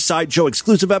new Sideshow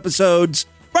exclusive episodes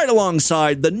right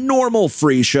alongside the normal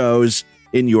free shows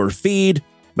in your feed.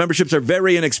 Memberships are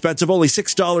very inexpensive, only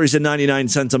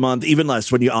 $6.99 a month, even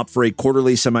less when you opt for a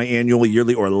quarterly, semi-annual,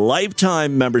 yearly, or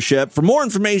lifetime membership. For more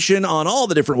information on all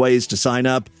the different ways to sign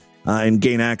up and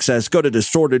gain access, go to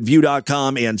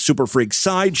distortedview.com and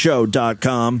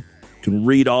superfreaksideshow.com. You can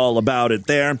read all about it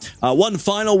there. One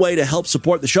final way to help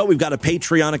support the show, we've got a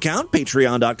Patreon account,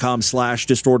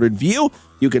 patreon.com/distortedview.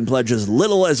 You can pledge as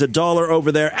little as $1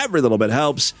 over there. Every little bit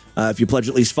helps. If you pledge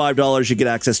at least $5, you get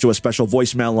access to a special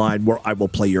voicemail line where I will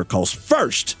play your calls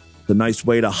first. The nice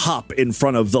way to hop in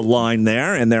front of the line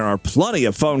there, and there are plenty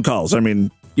of phone calls. I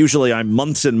mean, Usually I'm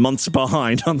months and months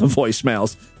behind on the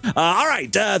voicemails. All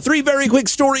right, 3 very quick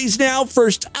stories now.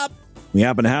 First up, we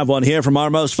happen to have one here from our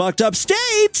most fucked up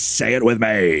state. Say it with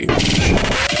me.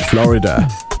 Florida,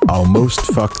 our most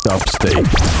fucked up state.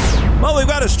 Well, we've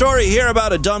got a story here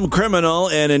about a dumb criminal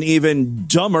and an even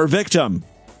dumber victim.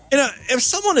 You know, if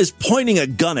someone is pointing a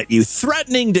gun at you,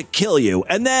 threatening to kill you,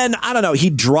 and then, I don't know, he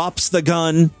drops the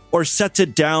gun or sets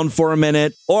it down for a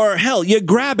minute, or hell, you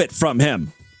grab it from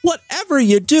him. Whatever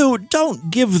you do,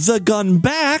 don't give the gun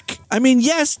back. I mean,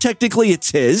 yes, technically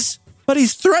it's his, but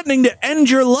he's threatening to end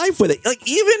your life with it. Like,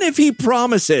 even if he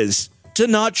promises to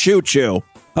not shoot you.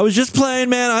 I was just playing,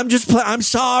 man. I'm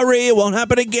sorry. It won't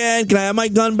happen again. Can I have my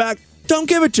gun back? Don't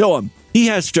give it to him. He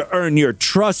has to earn your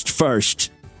trust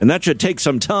first. And that should take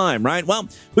some time, right? Well,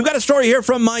 we've got a story here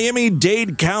from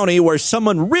Miami-Dade County where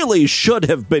someone really should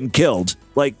have been killed.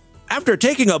 Like, after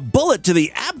taking a bullet to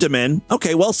the abdomen,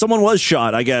 okay, well, someone was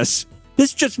shot, I guess.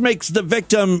 This just makes the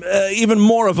victim even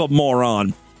more of a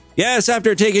moron. Yes,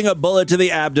 after taking a bullet to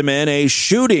the abdomen, a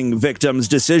shooting victim's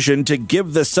decision to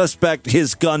give the suspect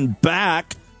his gun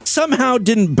back somehow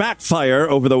didn't backfire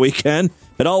over the weekend.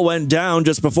 It all went down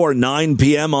just before 9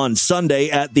 p.m. on Sunday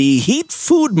at the Heat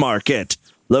Food Market,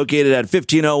 located at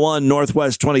 1501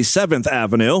 Northwest 27th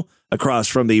Avenue, across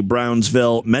from the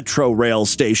Brownsville Metro Rail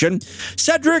Station.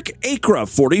 Cedric Acra,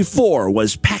 44,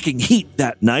 was packing heat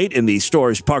that night in the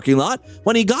store's parking lot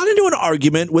when he got into an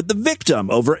argument with the victim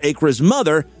over Acra's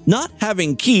mother not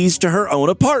having keys to her own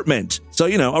apartment. So,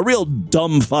 you know, a real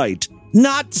dumb fight.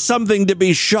 Not something to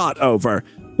be shot over.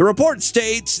 The report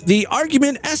states the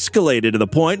argument escalated to the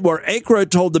point where Acra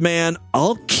told the man,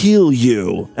 "I'll kill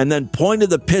you," and then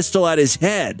pointed the pistol at his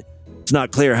head. It's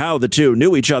not clear how the two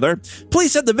knew each other.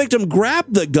 Police said the victim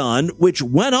grabbed the gun, which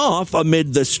went off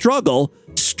amid the struggle,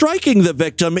 striking the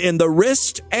victim in the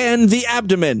wrist and the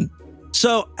abdomen.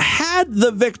 So, had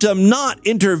the victim not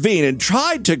intervened and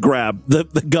tried to grab the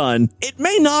gun, it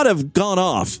may not have gone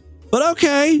off. But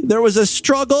okay, there was a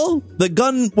struggle. The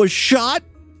gun was shot.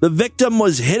 The victim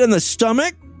was hit in the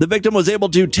stomach. The victim was able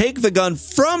to take the gun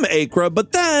from Acra,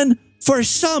 but then, for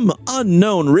some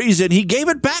unknown reason, he gave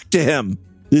it back to him.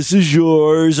 "This is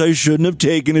yours. I shouldn't have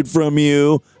taken it from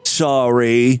you.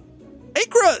 Sorry."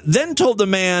 Acra then told the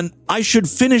man, "I should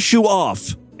finish you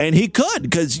off." And he could,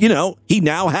 because, you know, he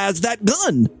now has that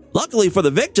gun. Luckily for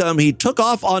the victim, he took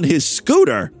off on his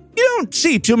scooter. You don't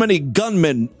see too many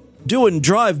gunmen doing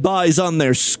drive-bys on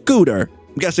their scooter.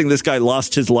 I'm guessing this guy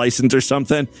lost his license or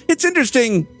something. It's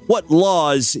interesting what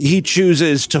laws he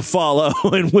chooses to follow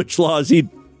and which laws he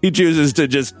chooses to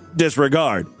just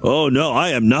disregard. "Oh, no, I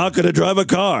am not going to drive a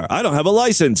car. I don't have a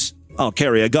license. I'll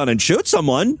carry a gun and shoot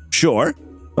someone, sure,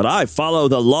 but I follow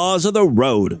the laws of the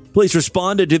road." Police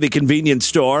responded to the convenience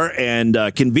store, and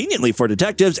conveniently for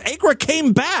detectives, Acra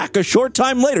came back a short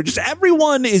time later. Just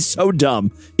everyone is so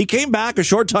dumb. He came back a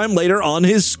short time later on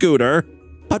his scooter.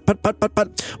 Put.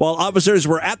 While officers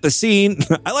were at the scene,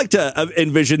 I like to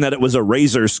envision that it was a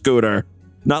Razor scooter,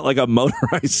 not like a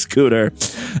motorized scooter.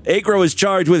 Acra was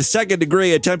charged with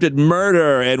second-degree attempted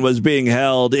murder and was being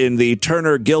held in the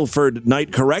Turner Guilford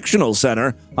Night Correctional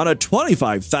Center on a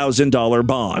 $25,000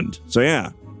 bond. So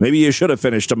yeah, maybe you should have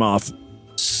finished him off.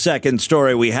 Second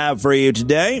story we have for you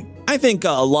today. I think a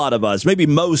lot of us, maybe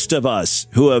most of us,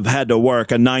 who have had to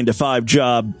work a 9-to-5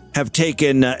 job have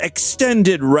taken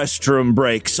extended restroom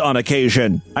breaks on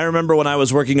occasion. I remember when I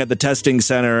was working at the testing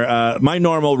center, my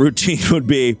normal routine would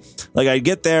be, like, I'd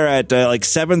get there at like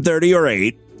 7:30 or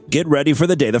 8, get ready for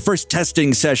the day. The first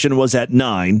testing session was at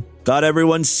 9. Got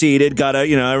everyone seated, got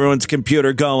everyone's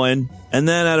computer going. And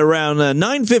then at around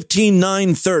 9:15,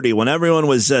 9:30, when everyone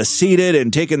was seated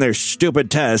and taking their stupid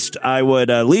test, I would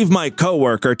leave my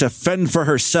coworker to fend for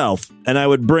herself. And I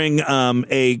would bring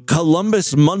a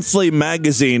Columbus Monthly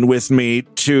magazine with me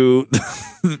to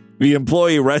the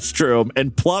employee restroom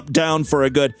and plop down for a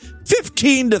good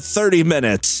 15 to 30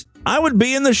 minutes. I would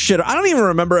be in the shitter. I don't even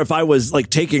remember if I was like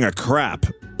taking a crap,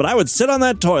 but I would sit on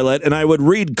that toilet and I would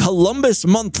read Columbus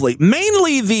Monthly,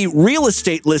 mainly the real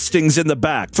estate listings in the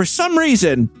back. For some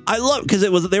reason, I love, because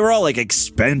they were all like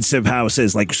expensive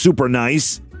houses, like super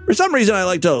nice. For some reason, I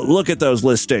like to look at those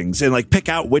listings and like pick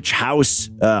out which house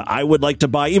I would like to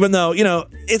buy, even though,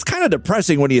 it's kind of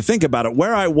depressing when you think about it,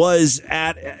 where I was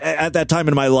at that time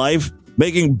in my life,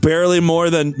 making barely more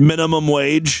than minimum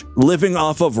wage, living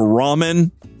off of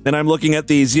ramen. And I'm looking at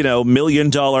these, $1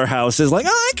 million houses like,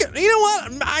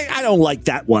 I don't like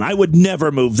that one. I would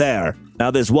never move there.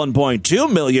 Now, this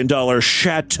 $1.2 million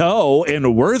chateau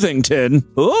in Worthington,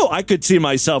 I could see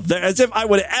myself there as if I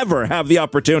would ever have the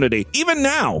opportunity. Even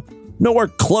now, nowhere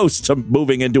close to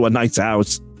moving into a nice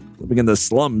house. living in the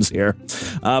slums here.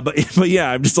 But yeah,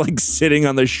 I'm just like sitting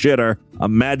on the shitter,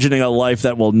 imagining a life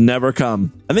that will never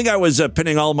come. I think I was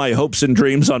pinning all my hopes and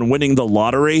dreams on winning the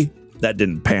lottery. That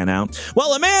didn't pan out.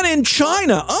 Well, a man in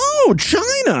China. Oh,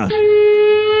 China.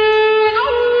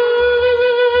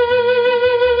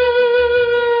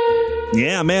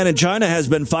 Yeah, a man in China has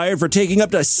been fired for taking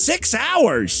up to 6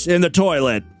 hours in the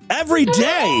toilet every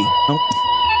day.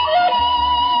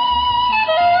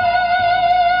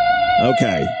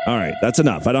 Okay, all right, that's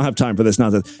enough. I don't have time for this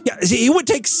nonsense. Yeah, see, he would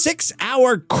take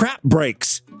 6-hour crap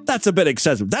breaks. That's a bit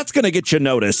excessive. That's going to get you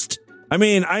noticed. I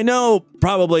mean, I know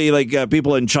probably like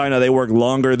people in China, they work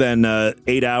longer than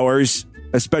 8 hours,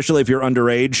 especially if you're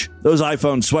underage. Those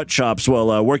iPhone sweatshops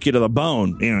will work you to the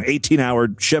bone,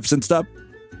 18-hour shifts and stuff.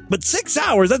 But 6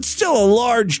 hours, that's still a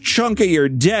large chunk of your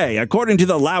day. According to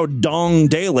the Liaodong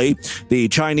Daily, the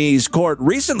Chinese court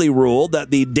recently ruled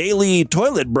that the daily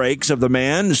toilet breaks of the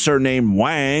man, surnamed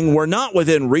Wang, were not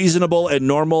within reasonable and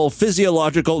normal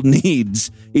physiological needs,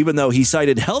 even though he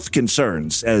cited health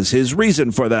concerns as his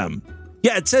reason for them.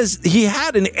 Yeah, it says he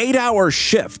had an 8-hour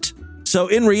shift. So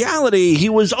in reality, he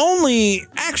was only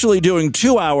actually doing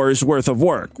 2 hours worth of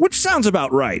work, which sounds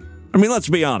about right. I mean, let's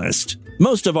be honest.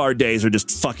 Most of our days are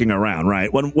just fucking around,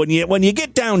 right? When you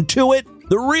get down to it,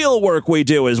 the real work we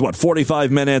do is, 45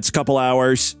 minutes, couple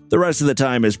hours? The rest of the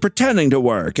time is pretending to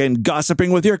work and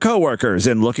gossiping with your coworkers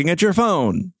and looking at your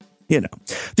phone. The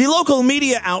local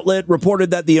media outlet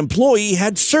reported that the employee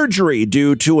had surgery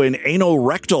due to an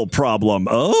anal-rectal problem.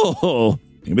 Oh,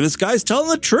 maybe this guy's telling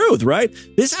the truth, right?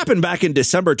 This happened back in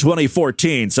December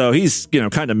 2014, so he's,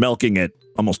 kind of milking it.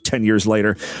 Almost 10 years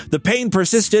later. The pain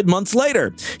persisted months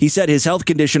later. He said his health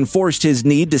condition forced his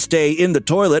need to stay in the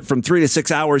toilet from 3 to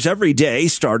 6 hours every day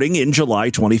starting in July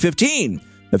 2015.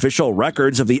 Official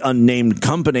records of the unnamed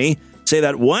company say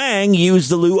that Wang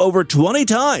used the loo over 20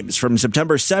 times from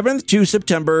September 7th to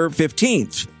September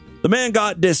 15th. The man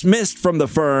got dismissed from the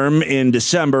firm in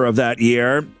December of that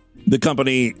year. The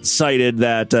company cited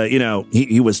that,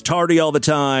 he was tardy all the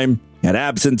time, had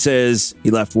absences, he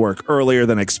left work earlier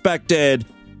than expected,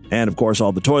 and of course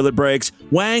all the toilet breaks.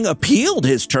 Wang appealed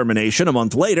his termination a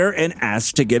month later and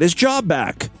asked to get his job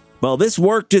back. Well, this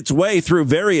worked its way through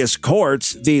various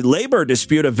courts. The labor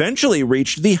dispute eventually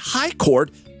reached the High Court,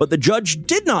 but the judge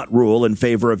did not rule in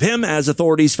favor of him as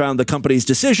authorities found the company's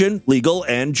decision legal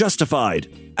and justified.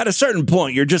 At a certain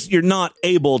point, you're not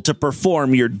able to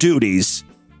perform your duties.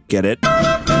 Get it?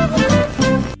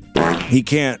 He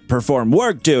can't perform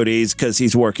work duties because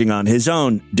he's working on his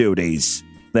own duties.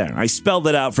 There, I spelled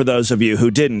it out for those of you who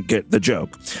didn't get the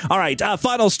joke. All right,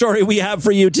 final story we have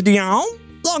for you today.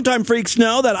 Longtime freaks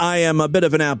know that I am a bit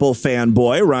of an Apple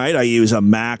fanboy, right? I use a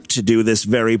Mac to do this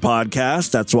very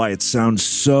podcast. That's why it sounds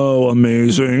so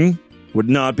amazing. Would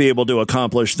not be able to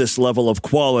accomplish this level of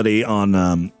quality on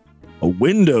a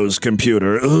Windows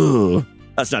computer. Ugh.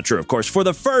 That's not true, of course. For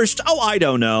the first,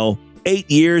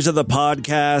 8 years of the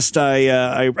podcast,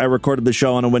 I recorded the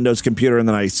show on a Windows computer, and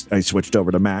then I switched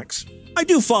over to Macs. I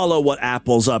do follow what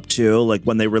Apple's up to, like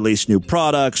when they release new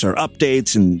products or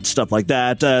updates and stuff like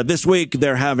that. This week,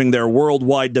 they're having their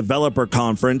Worldwide Developer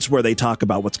Conference where they talk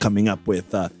about what's coming up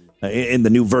with in the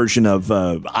new version of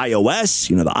iOS,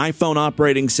 the iPhone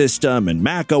operating system and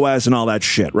Mac OS and all that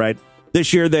shit, right?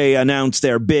 This year, they announced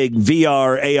their big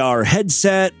VR, AR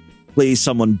headset. Please,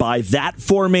 someone buy that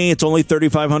for me. It's only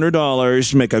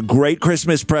 $3,500. Make a great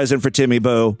Christmas present for Timmy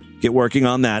Boo. Get working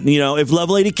on that. And, if Love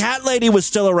Lady Cat Lady was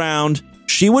still around,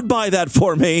 she would buy that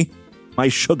for me. My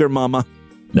sugar mama.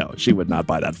 No, she would not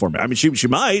buy that for me. I mean, she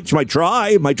might. She might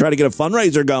try. Might try to get a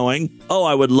fundraiser going. Oh,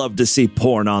 I would love to see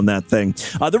porn on that thing.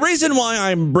 The reason why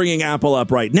I'm bringing Apple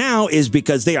up right now is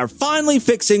because they are finally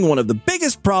fixing one of the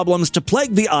biggest problems to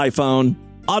plague the iPhone.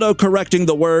 Auto-correcting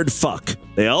the word fuck.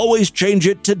 They always change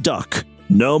it to duck.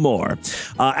 No more.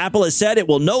 Apple has said it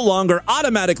will no longer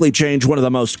automatically change one of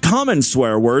the most common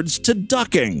swear words to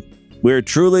ducking. We're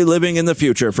truly living in the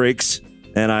future, freaks.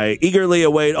 And I eagerly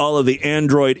await all of the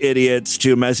Android idiots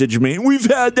to message me. We've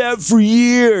had that for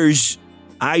years.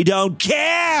 I don't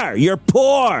care. You're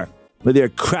poor. With your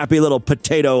crappy little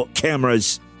potato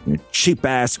cameras. Your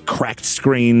cheap-ass cracked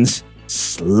screens.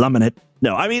 Slumming it.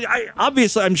 No, I mean,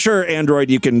 obviously, I'm sure Android,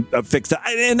 you can fix that.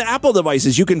 And Apple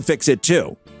devices, you can fix it,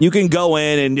 too. You can go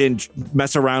in and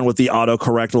mess around with the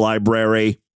autocorrect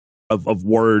library of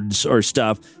words or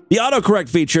stuff. The autocorrect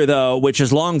feature, though, which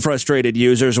has long frustrated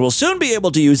users, will soon be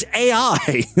able to use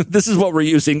AI. This is what we're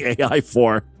using AI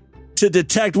for. To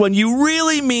detect when you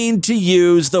really mean to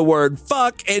use the word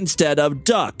fuck instead of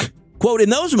duck. Quote, in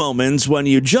those moments when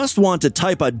you just want to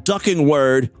type a ducking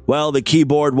word, well, the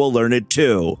keyboard will learn it,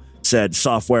 too. Said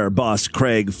software boss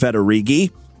Craig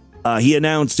Federighi. He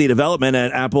announced the development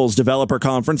at Apple's developer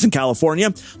conference in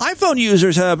California. iPhone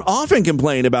users have often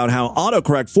complained about how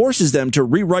autocorrect forces them to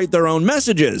rewrite their own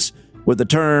messages, with the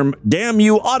term "damn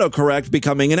you autocorrect"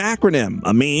 becoming an acronym,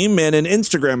 a meme, and an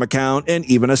Instagram account, and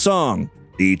even a song.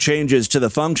 The changes to the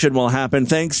function will happen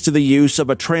thanks to the use of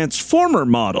a transformer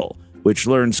model, which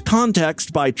learns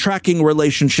context by tracking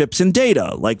relationships in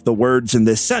data, like the words in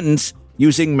this sentence,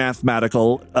 using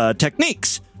mathematical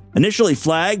techniques. Initially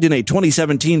flagged in a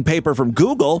 2017 paper from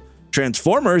Google,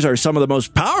 transformers are some of the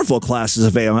most powerful classes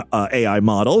of AI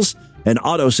models, and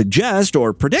auto-suggest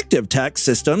or predictive text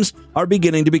systems are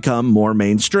beginning to become more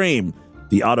mainstream.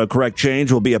 The autocorrect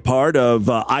change will be a part of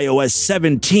iOS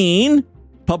 17.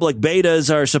 Public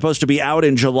betas are supposed to be out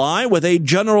in July, with a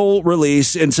general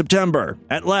release in September.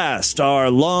 At last, our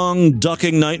long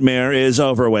ducking nightmare is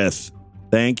over with.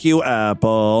 Thank you,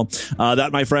 Apple.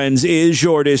 That, my friends, is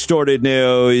your Distorted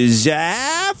News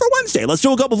for Wednesday. Let's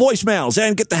do a couple voicemails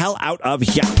and get the hell out of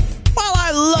here. Well,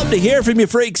 I love to hear from you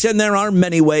freaks, and there are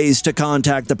many ways to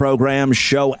contact the program.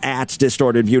 Show at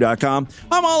DistortedView.com.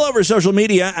 I'm all over social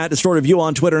media at DistortedView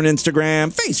on Twitter and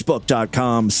Instagram.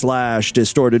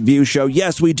 Facebook.com/DistortedView Show.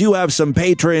 Yes, we do have some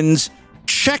patrons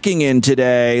checking in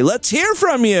today. Let's hear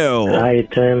from you. Hi,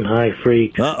 Tim. Hi,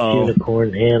 freaks. Uh-oh.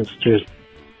 Unicorn Hamsters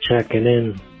checking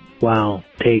in while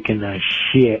taking a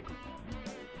shit.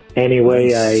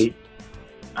 Anyway,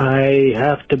 I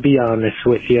have to be honest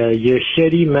with you. Your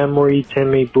shitty memory,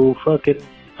 Timmy Boo, fucking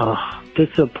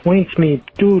disappoints me.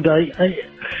 Dude,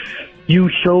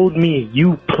 you showed me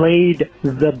you played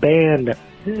the band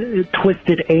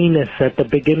Twisted Anus at the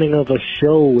beginning of a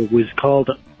show. It was called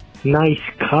Nice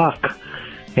Cock.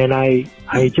 And I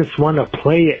just want to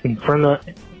play it in front of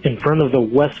the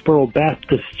Westboro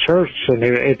Baptist Church, and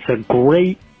it's a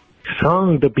great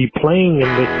song to be playing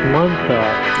in this month.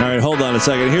 All right, hold on a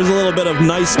second. Here's a little bit of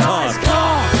Nice Cock.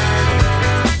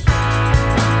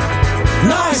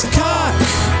 Nice cock!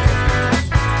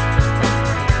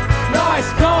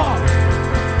 Nice cock!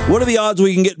 What are the odds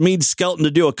we can get Mead Skelton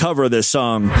to do a cover of this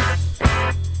song?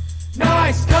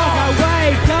 Nice cock! I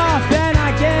wake up, then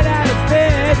I get out of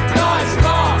bed. Nice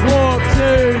cock! Walk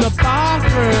to the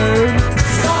bathroom.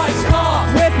 Nice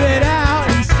cock! Whip it out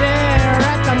and stare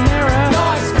at the mirror.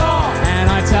 Nice cock! And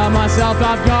I tell myself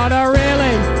I've got a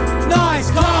really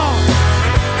nice cock.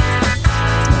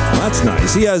 Well, that's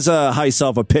nice. He has a high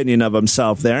self-opinion of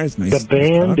himself there. It's nice. The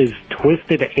band is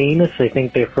Twisted Anus. I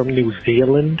think they're from New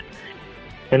Zealand.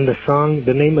 And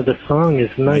the name of the song is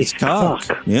Nice Cock.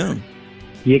 Yeah.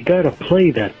 You gotta play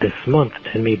that this month,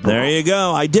 Timmy Boo. There you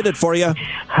go. I did it for you.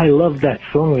 I love that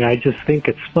song. I just think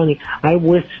it's funny. I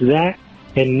wish that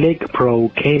and Nick Pro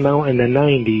came out in the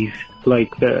 90s.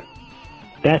 Like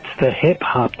that's the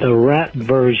hip-hop, the rap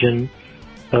version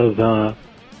of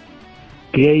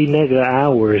Gay Nigga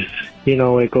Hours. You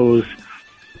know, it goes,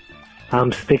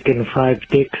 I'm sticking 5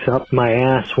 dicks up my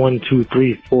ass, 1, 2,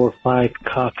 3, 4, 5,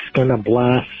 cock's gonna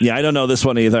blast. Yeah, I don't know this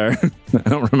one either. I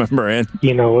don't remember it.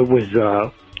 You know, it was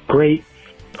great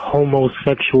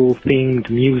homosexual themed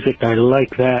music. I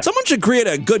like that. Someone should create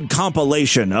a good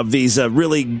compilation of these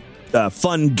really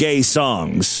fun gay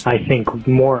songs. I think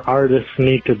more artists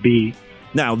need to be...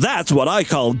 Now that's what I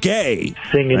call gay.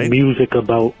 Singing right? music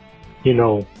about, you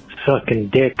know, sucking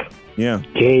dick. Yeah.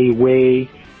 Gay way.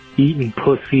 Eating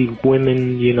pussy,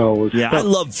 women, you know. Yeah, I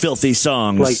love filthy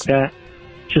songs. Like that.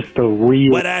 Just a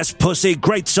real... Wet ass pussy,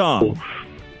 great song.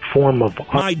 Form of...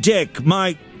 My dick,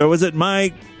 or was it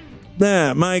my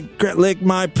lick,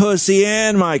 my pussy,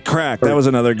 and my crack. That was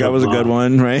another, that was a good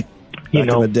one, right? You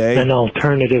know, in the day. An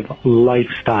alternative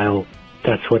lifestyle.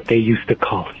 That's what they used to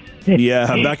call it. Yeah,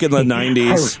 back in the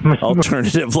 90s,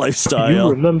 alternative lifestyle.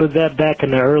 You remember that back in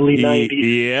the early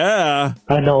 90s? Yeah.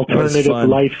 An alternative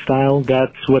lifestyle,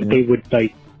 that's what they would,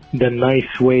 like, the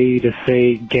nice way to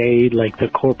say gay, like the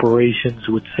corporations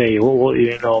would say, oh,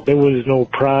 you know, there was no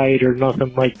pride or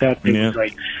nothing like that. It was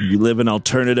like, you live an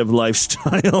alternative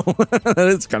lifestyle.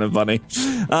 It's kind of funny.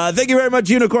 Thank you very much,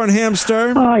 Unicorn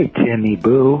Hamster. Hi, Timmy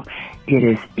Boo. It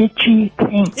is Itchy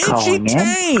Taint calling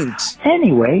in.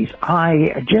 Anyways,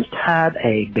 I just had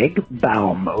a big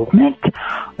bowel movement.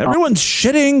 Everyone's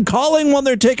shitting, calling when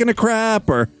they're taking a crap,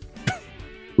 or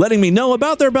letting me know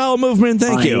about their bowel movement.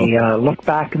 Thank you. I looked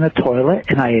back in the toilet,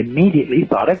 and I immediately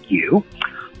thought of you.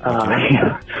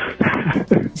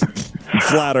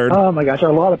 Flattered. Oh, my gosh. A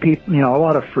lot of people, you know, a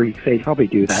lot of freaks, they probably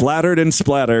do that. Flattered and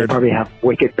splattered. They probably have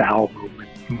wicked bowel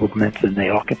movements, and they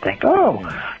all can think, oh,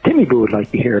 Timmy Boo would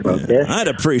like to hear about this. I'd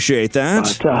appreciate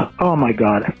that. But, oh my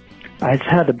God, I just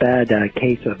had a bad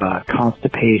case of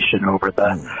constipation over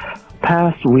the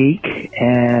past week,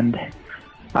 and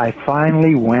I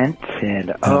finally went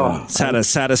and, it's had a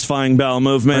satisfying bowel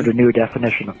movement. A new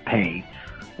definition of pain.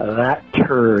 That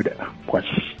turd was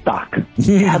stuck.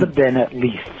 It had to been at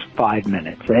least 5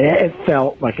 minutes. It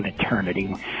felt like an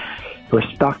eternity. It was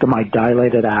stuck in my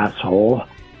dilated asshole.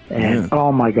 And,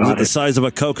 oh my God. Is it the size of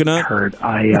a coconut? Turd.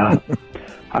 I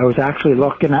was actually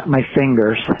looking at my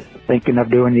fingers, thinking of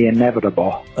doing the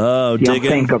inevitable. Oh, the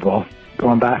digging. unthinkable.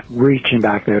 Going back, reaching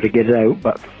back there to get it out,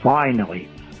 but finally.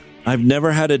 I've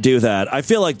never had to do that. I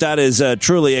feel like that is a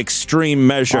truly extreme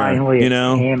measure. Finally, you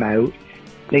know? It came out,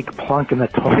 big plunk in the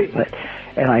toilet,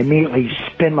 and I immediately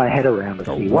spin my head around to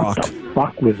see what the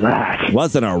fuck was that.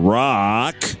 Wasn't a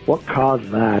rock. What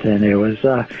caused that? And it was,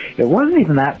 it wasn't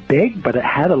even that big, but it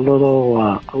had a lot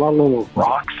of little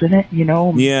rocks in it, you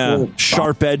know? Yeah,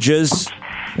 sharp edges.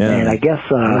 Yeah. And I guess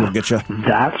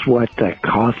that's what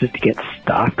caused it to get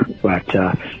stuck. But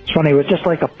it's funny, it was just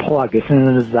like a plug. As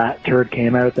soon as that turd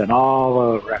came out, then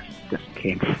all the rest just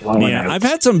came flowing out. I've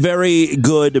had some very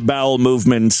good bowel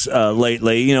movements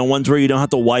lately, you know, ones where you don't have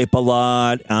to wipe a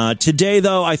lot. Today,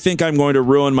 though, I think I'm going to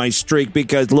ruin my streak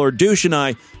because Lord Douche and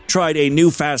I tried a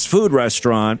new fast food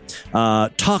restaurant,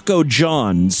 Taco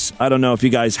John's. I don't know if you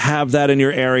guys have that in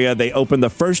your area. They opened the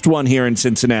first one here in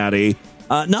Cincinnati.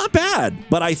 Not bad,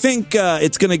 but I think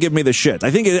it's going to give me the shit.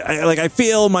 I think I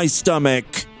feel my stomach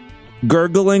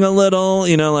gurgling a little,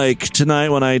 you know, like tonight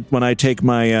when I take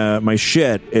my my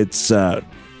shit, it's going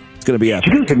to be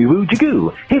epic.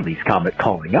 Jigoo, Haley's Comet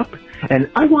calling up, and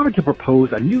I wanted to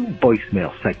propose a new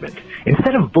voicemail segment.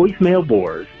 Instead of voicemail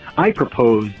wars, I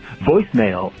propose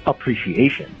voicemail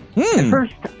appreciation. And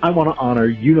first, I want to honor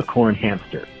Unicorn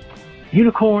Hamster.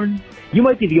 Unicorn, you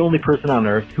might be the only person on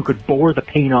Earth who could bore the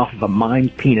pain off of a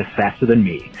mimed penis faster than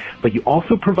me, but you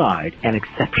also provide an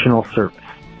exceptional service.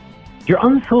 Your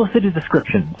unsolicited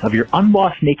descriptions of your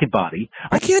unwashed naked body...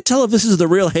 I can't tell if this is the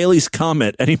real Haley's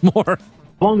Comet anymore.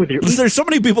 Along with your... There's so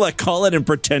many people that call it and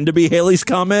pretend to be Haley's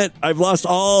Comet. I've lost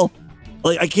all...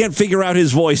 Like, I can't figure out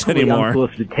his voice anymore.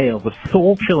 Unsolicited tales of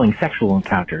soul-chilling sexual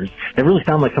encounters that really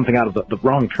sound like something out of the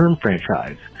Wrong Turn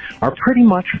franchise are pretty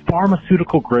much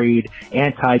pharmaceutical-grade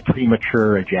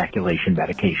anti-premature ejaculation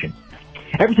medication.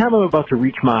 Every time I'm about to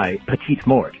reach my petite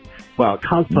mort, while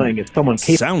cosplaying as someone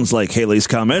capable... Sounds like Haley's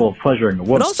Comet. ...of pleasuring a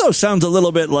woman. It also sounds a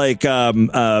little bit like Pan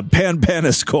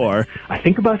Paniscore. I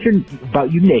think about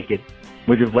you naked,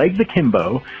 with your legs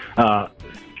akimbo,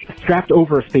 strapped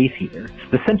over a space heater,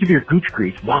 the scent of your gooch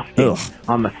grease wafting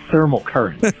on the thermal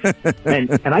current.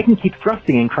 and I can keep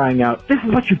thrusting and crying out, "This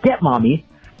is what you get, Mommy,"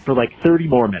 for like 30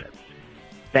 more minutes.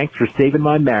 Thanks for saving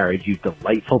my marriage, you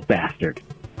delightful bastard.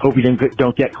 Hope you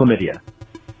don't get chlamydia.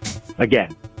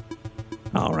 Again.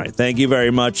 All right. Thank you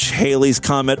very much, Haley's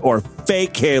Comet, or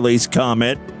fake Haley's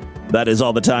Comet. That is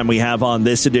all the time we have on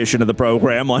this edition of the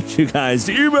program. I want you guys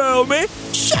to email me.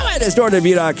 Show at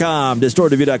DistortedView.com.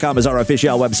 DistortedView.com is our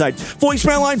official website.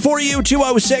 Voicemail line for you,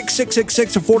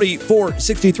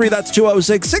 206-666-4463. That's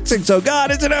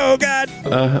 206-660-GOD. Is it oh God?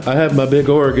 I have my big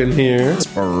organ here.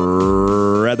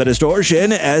 Spread the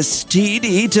distortion,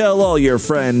 STD. Tell all your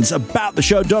friends about the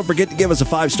show. Don't forget to give us a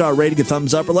 5-star rating, a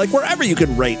thumbs up, or like wherever you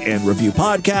can rate and review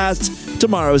podcasts.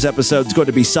 Tomorrow's episode is going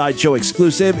to be Sideshow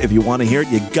exclusive. If you want to hear it,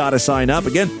 you got to sign up.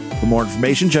 Again, for more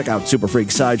information, check out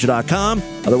superfreaksideshow.com.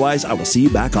 Otherwise, I will see you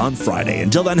back on Friday.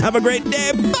 Until then, have a great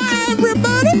day. Bye,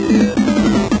 everybody.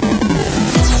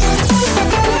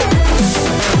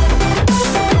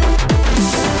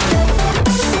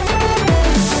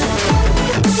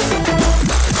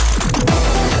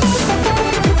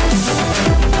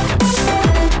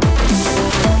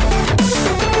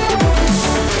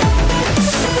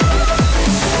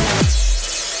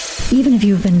 Even if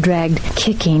you've been dragged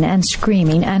kicking and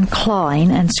screaming and clawing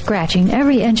and scratching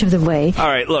every inch of the way. All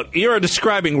right, look, you're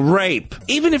describing rape.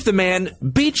 Even if the man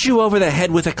beat you over the head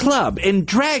with a club and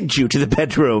dragged you to the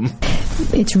bedroom.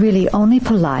 It's really only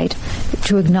polite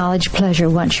to acknowledge pleasure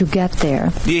once you get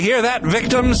there. Do you hear that,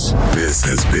 victims? This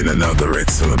has been another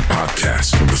excellent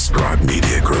podcast from the Scribe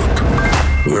Media Group.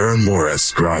 Learn more at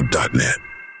scribe.net.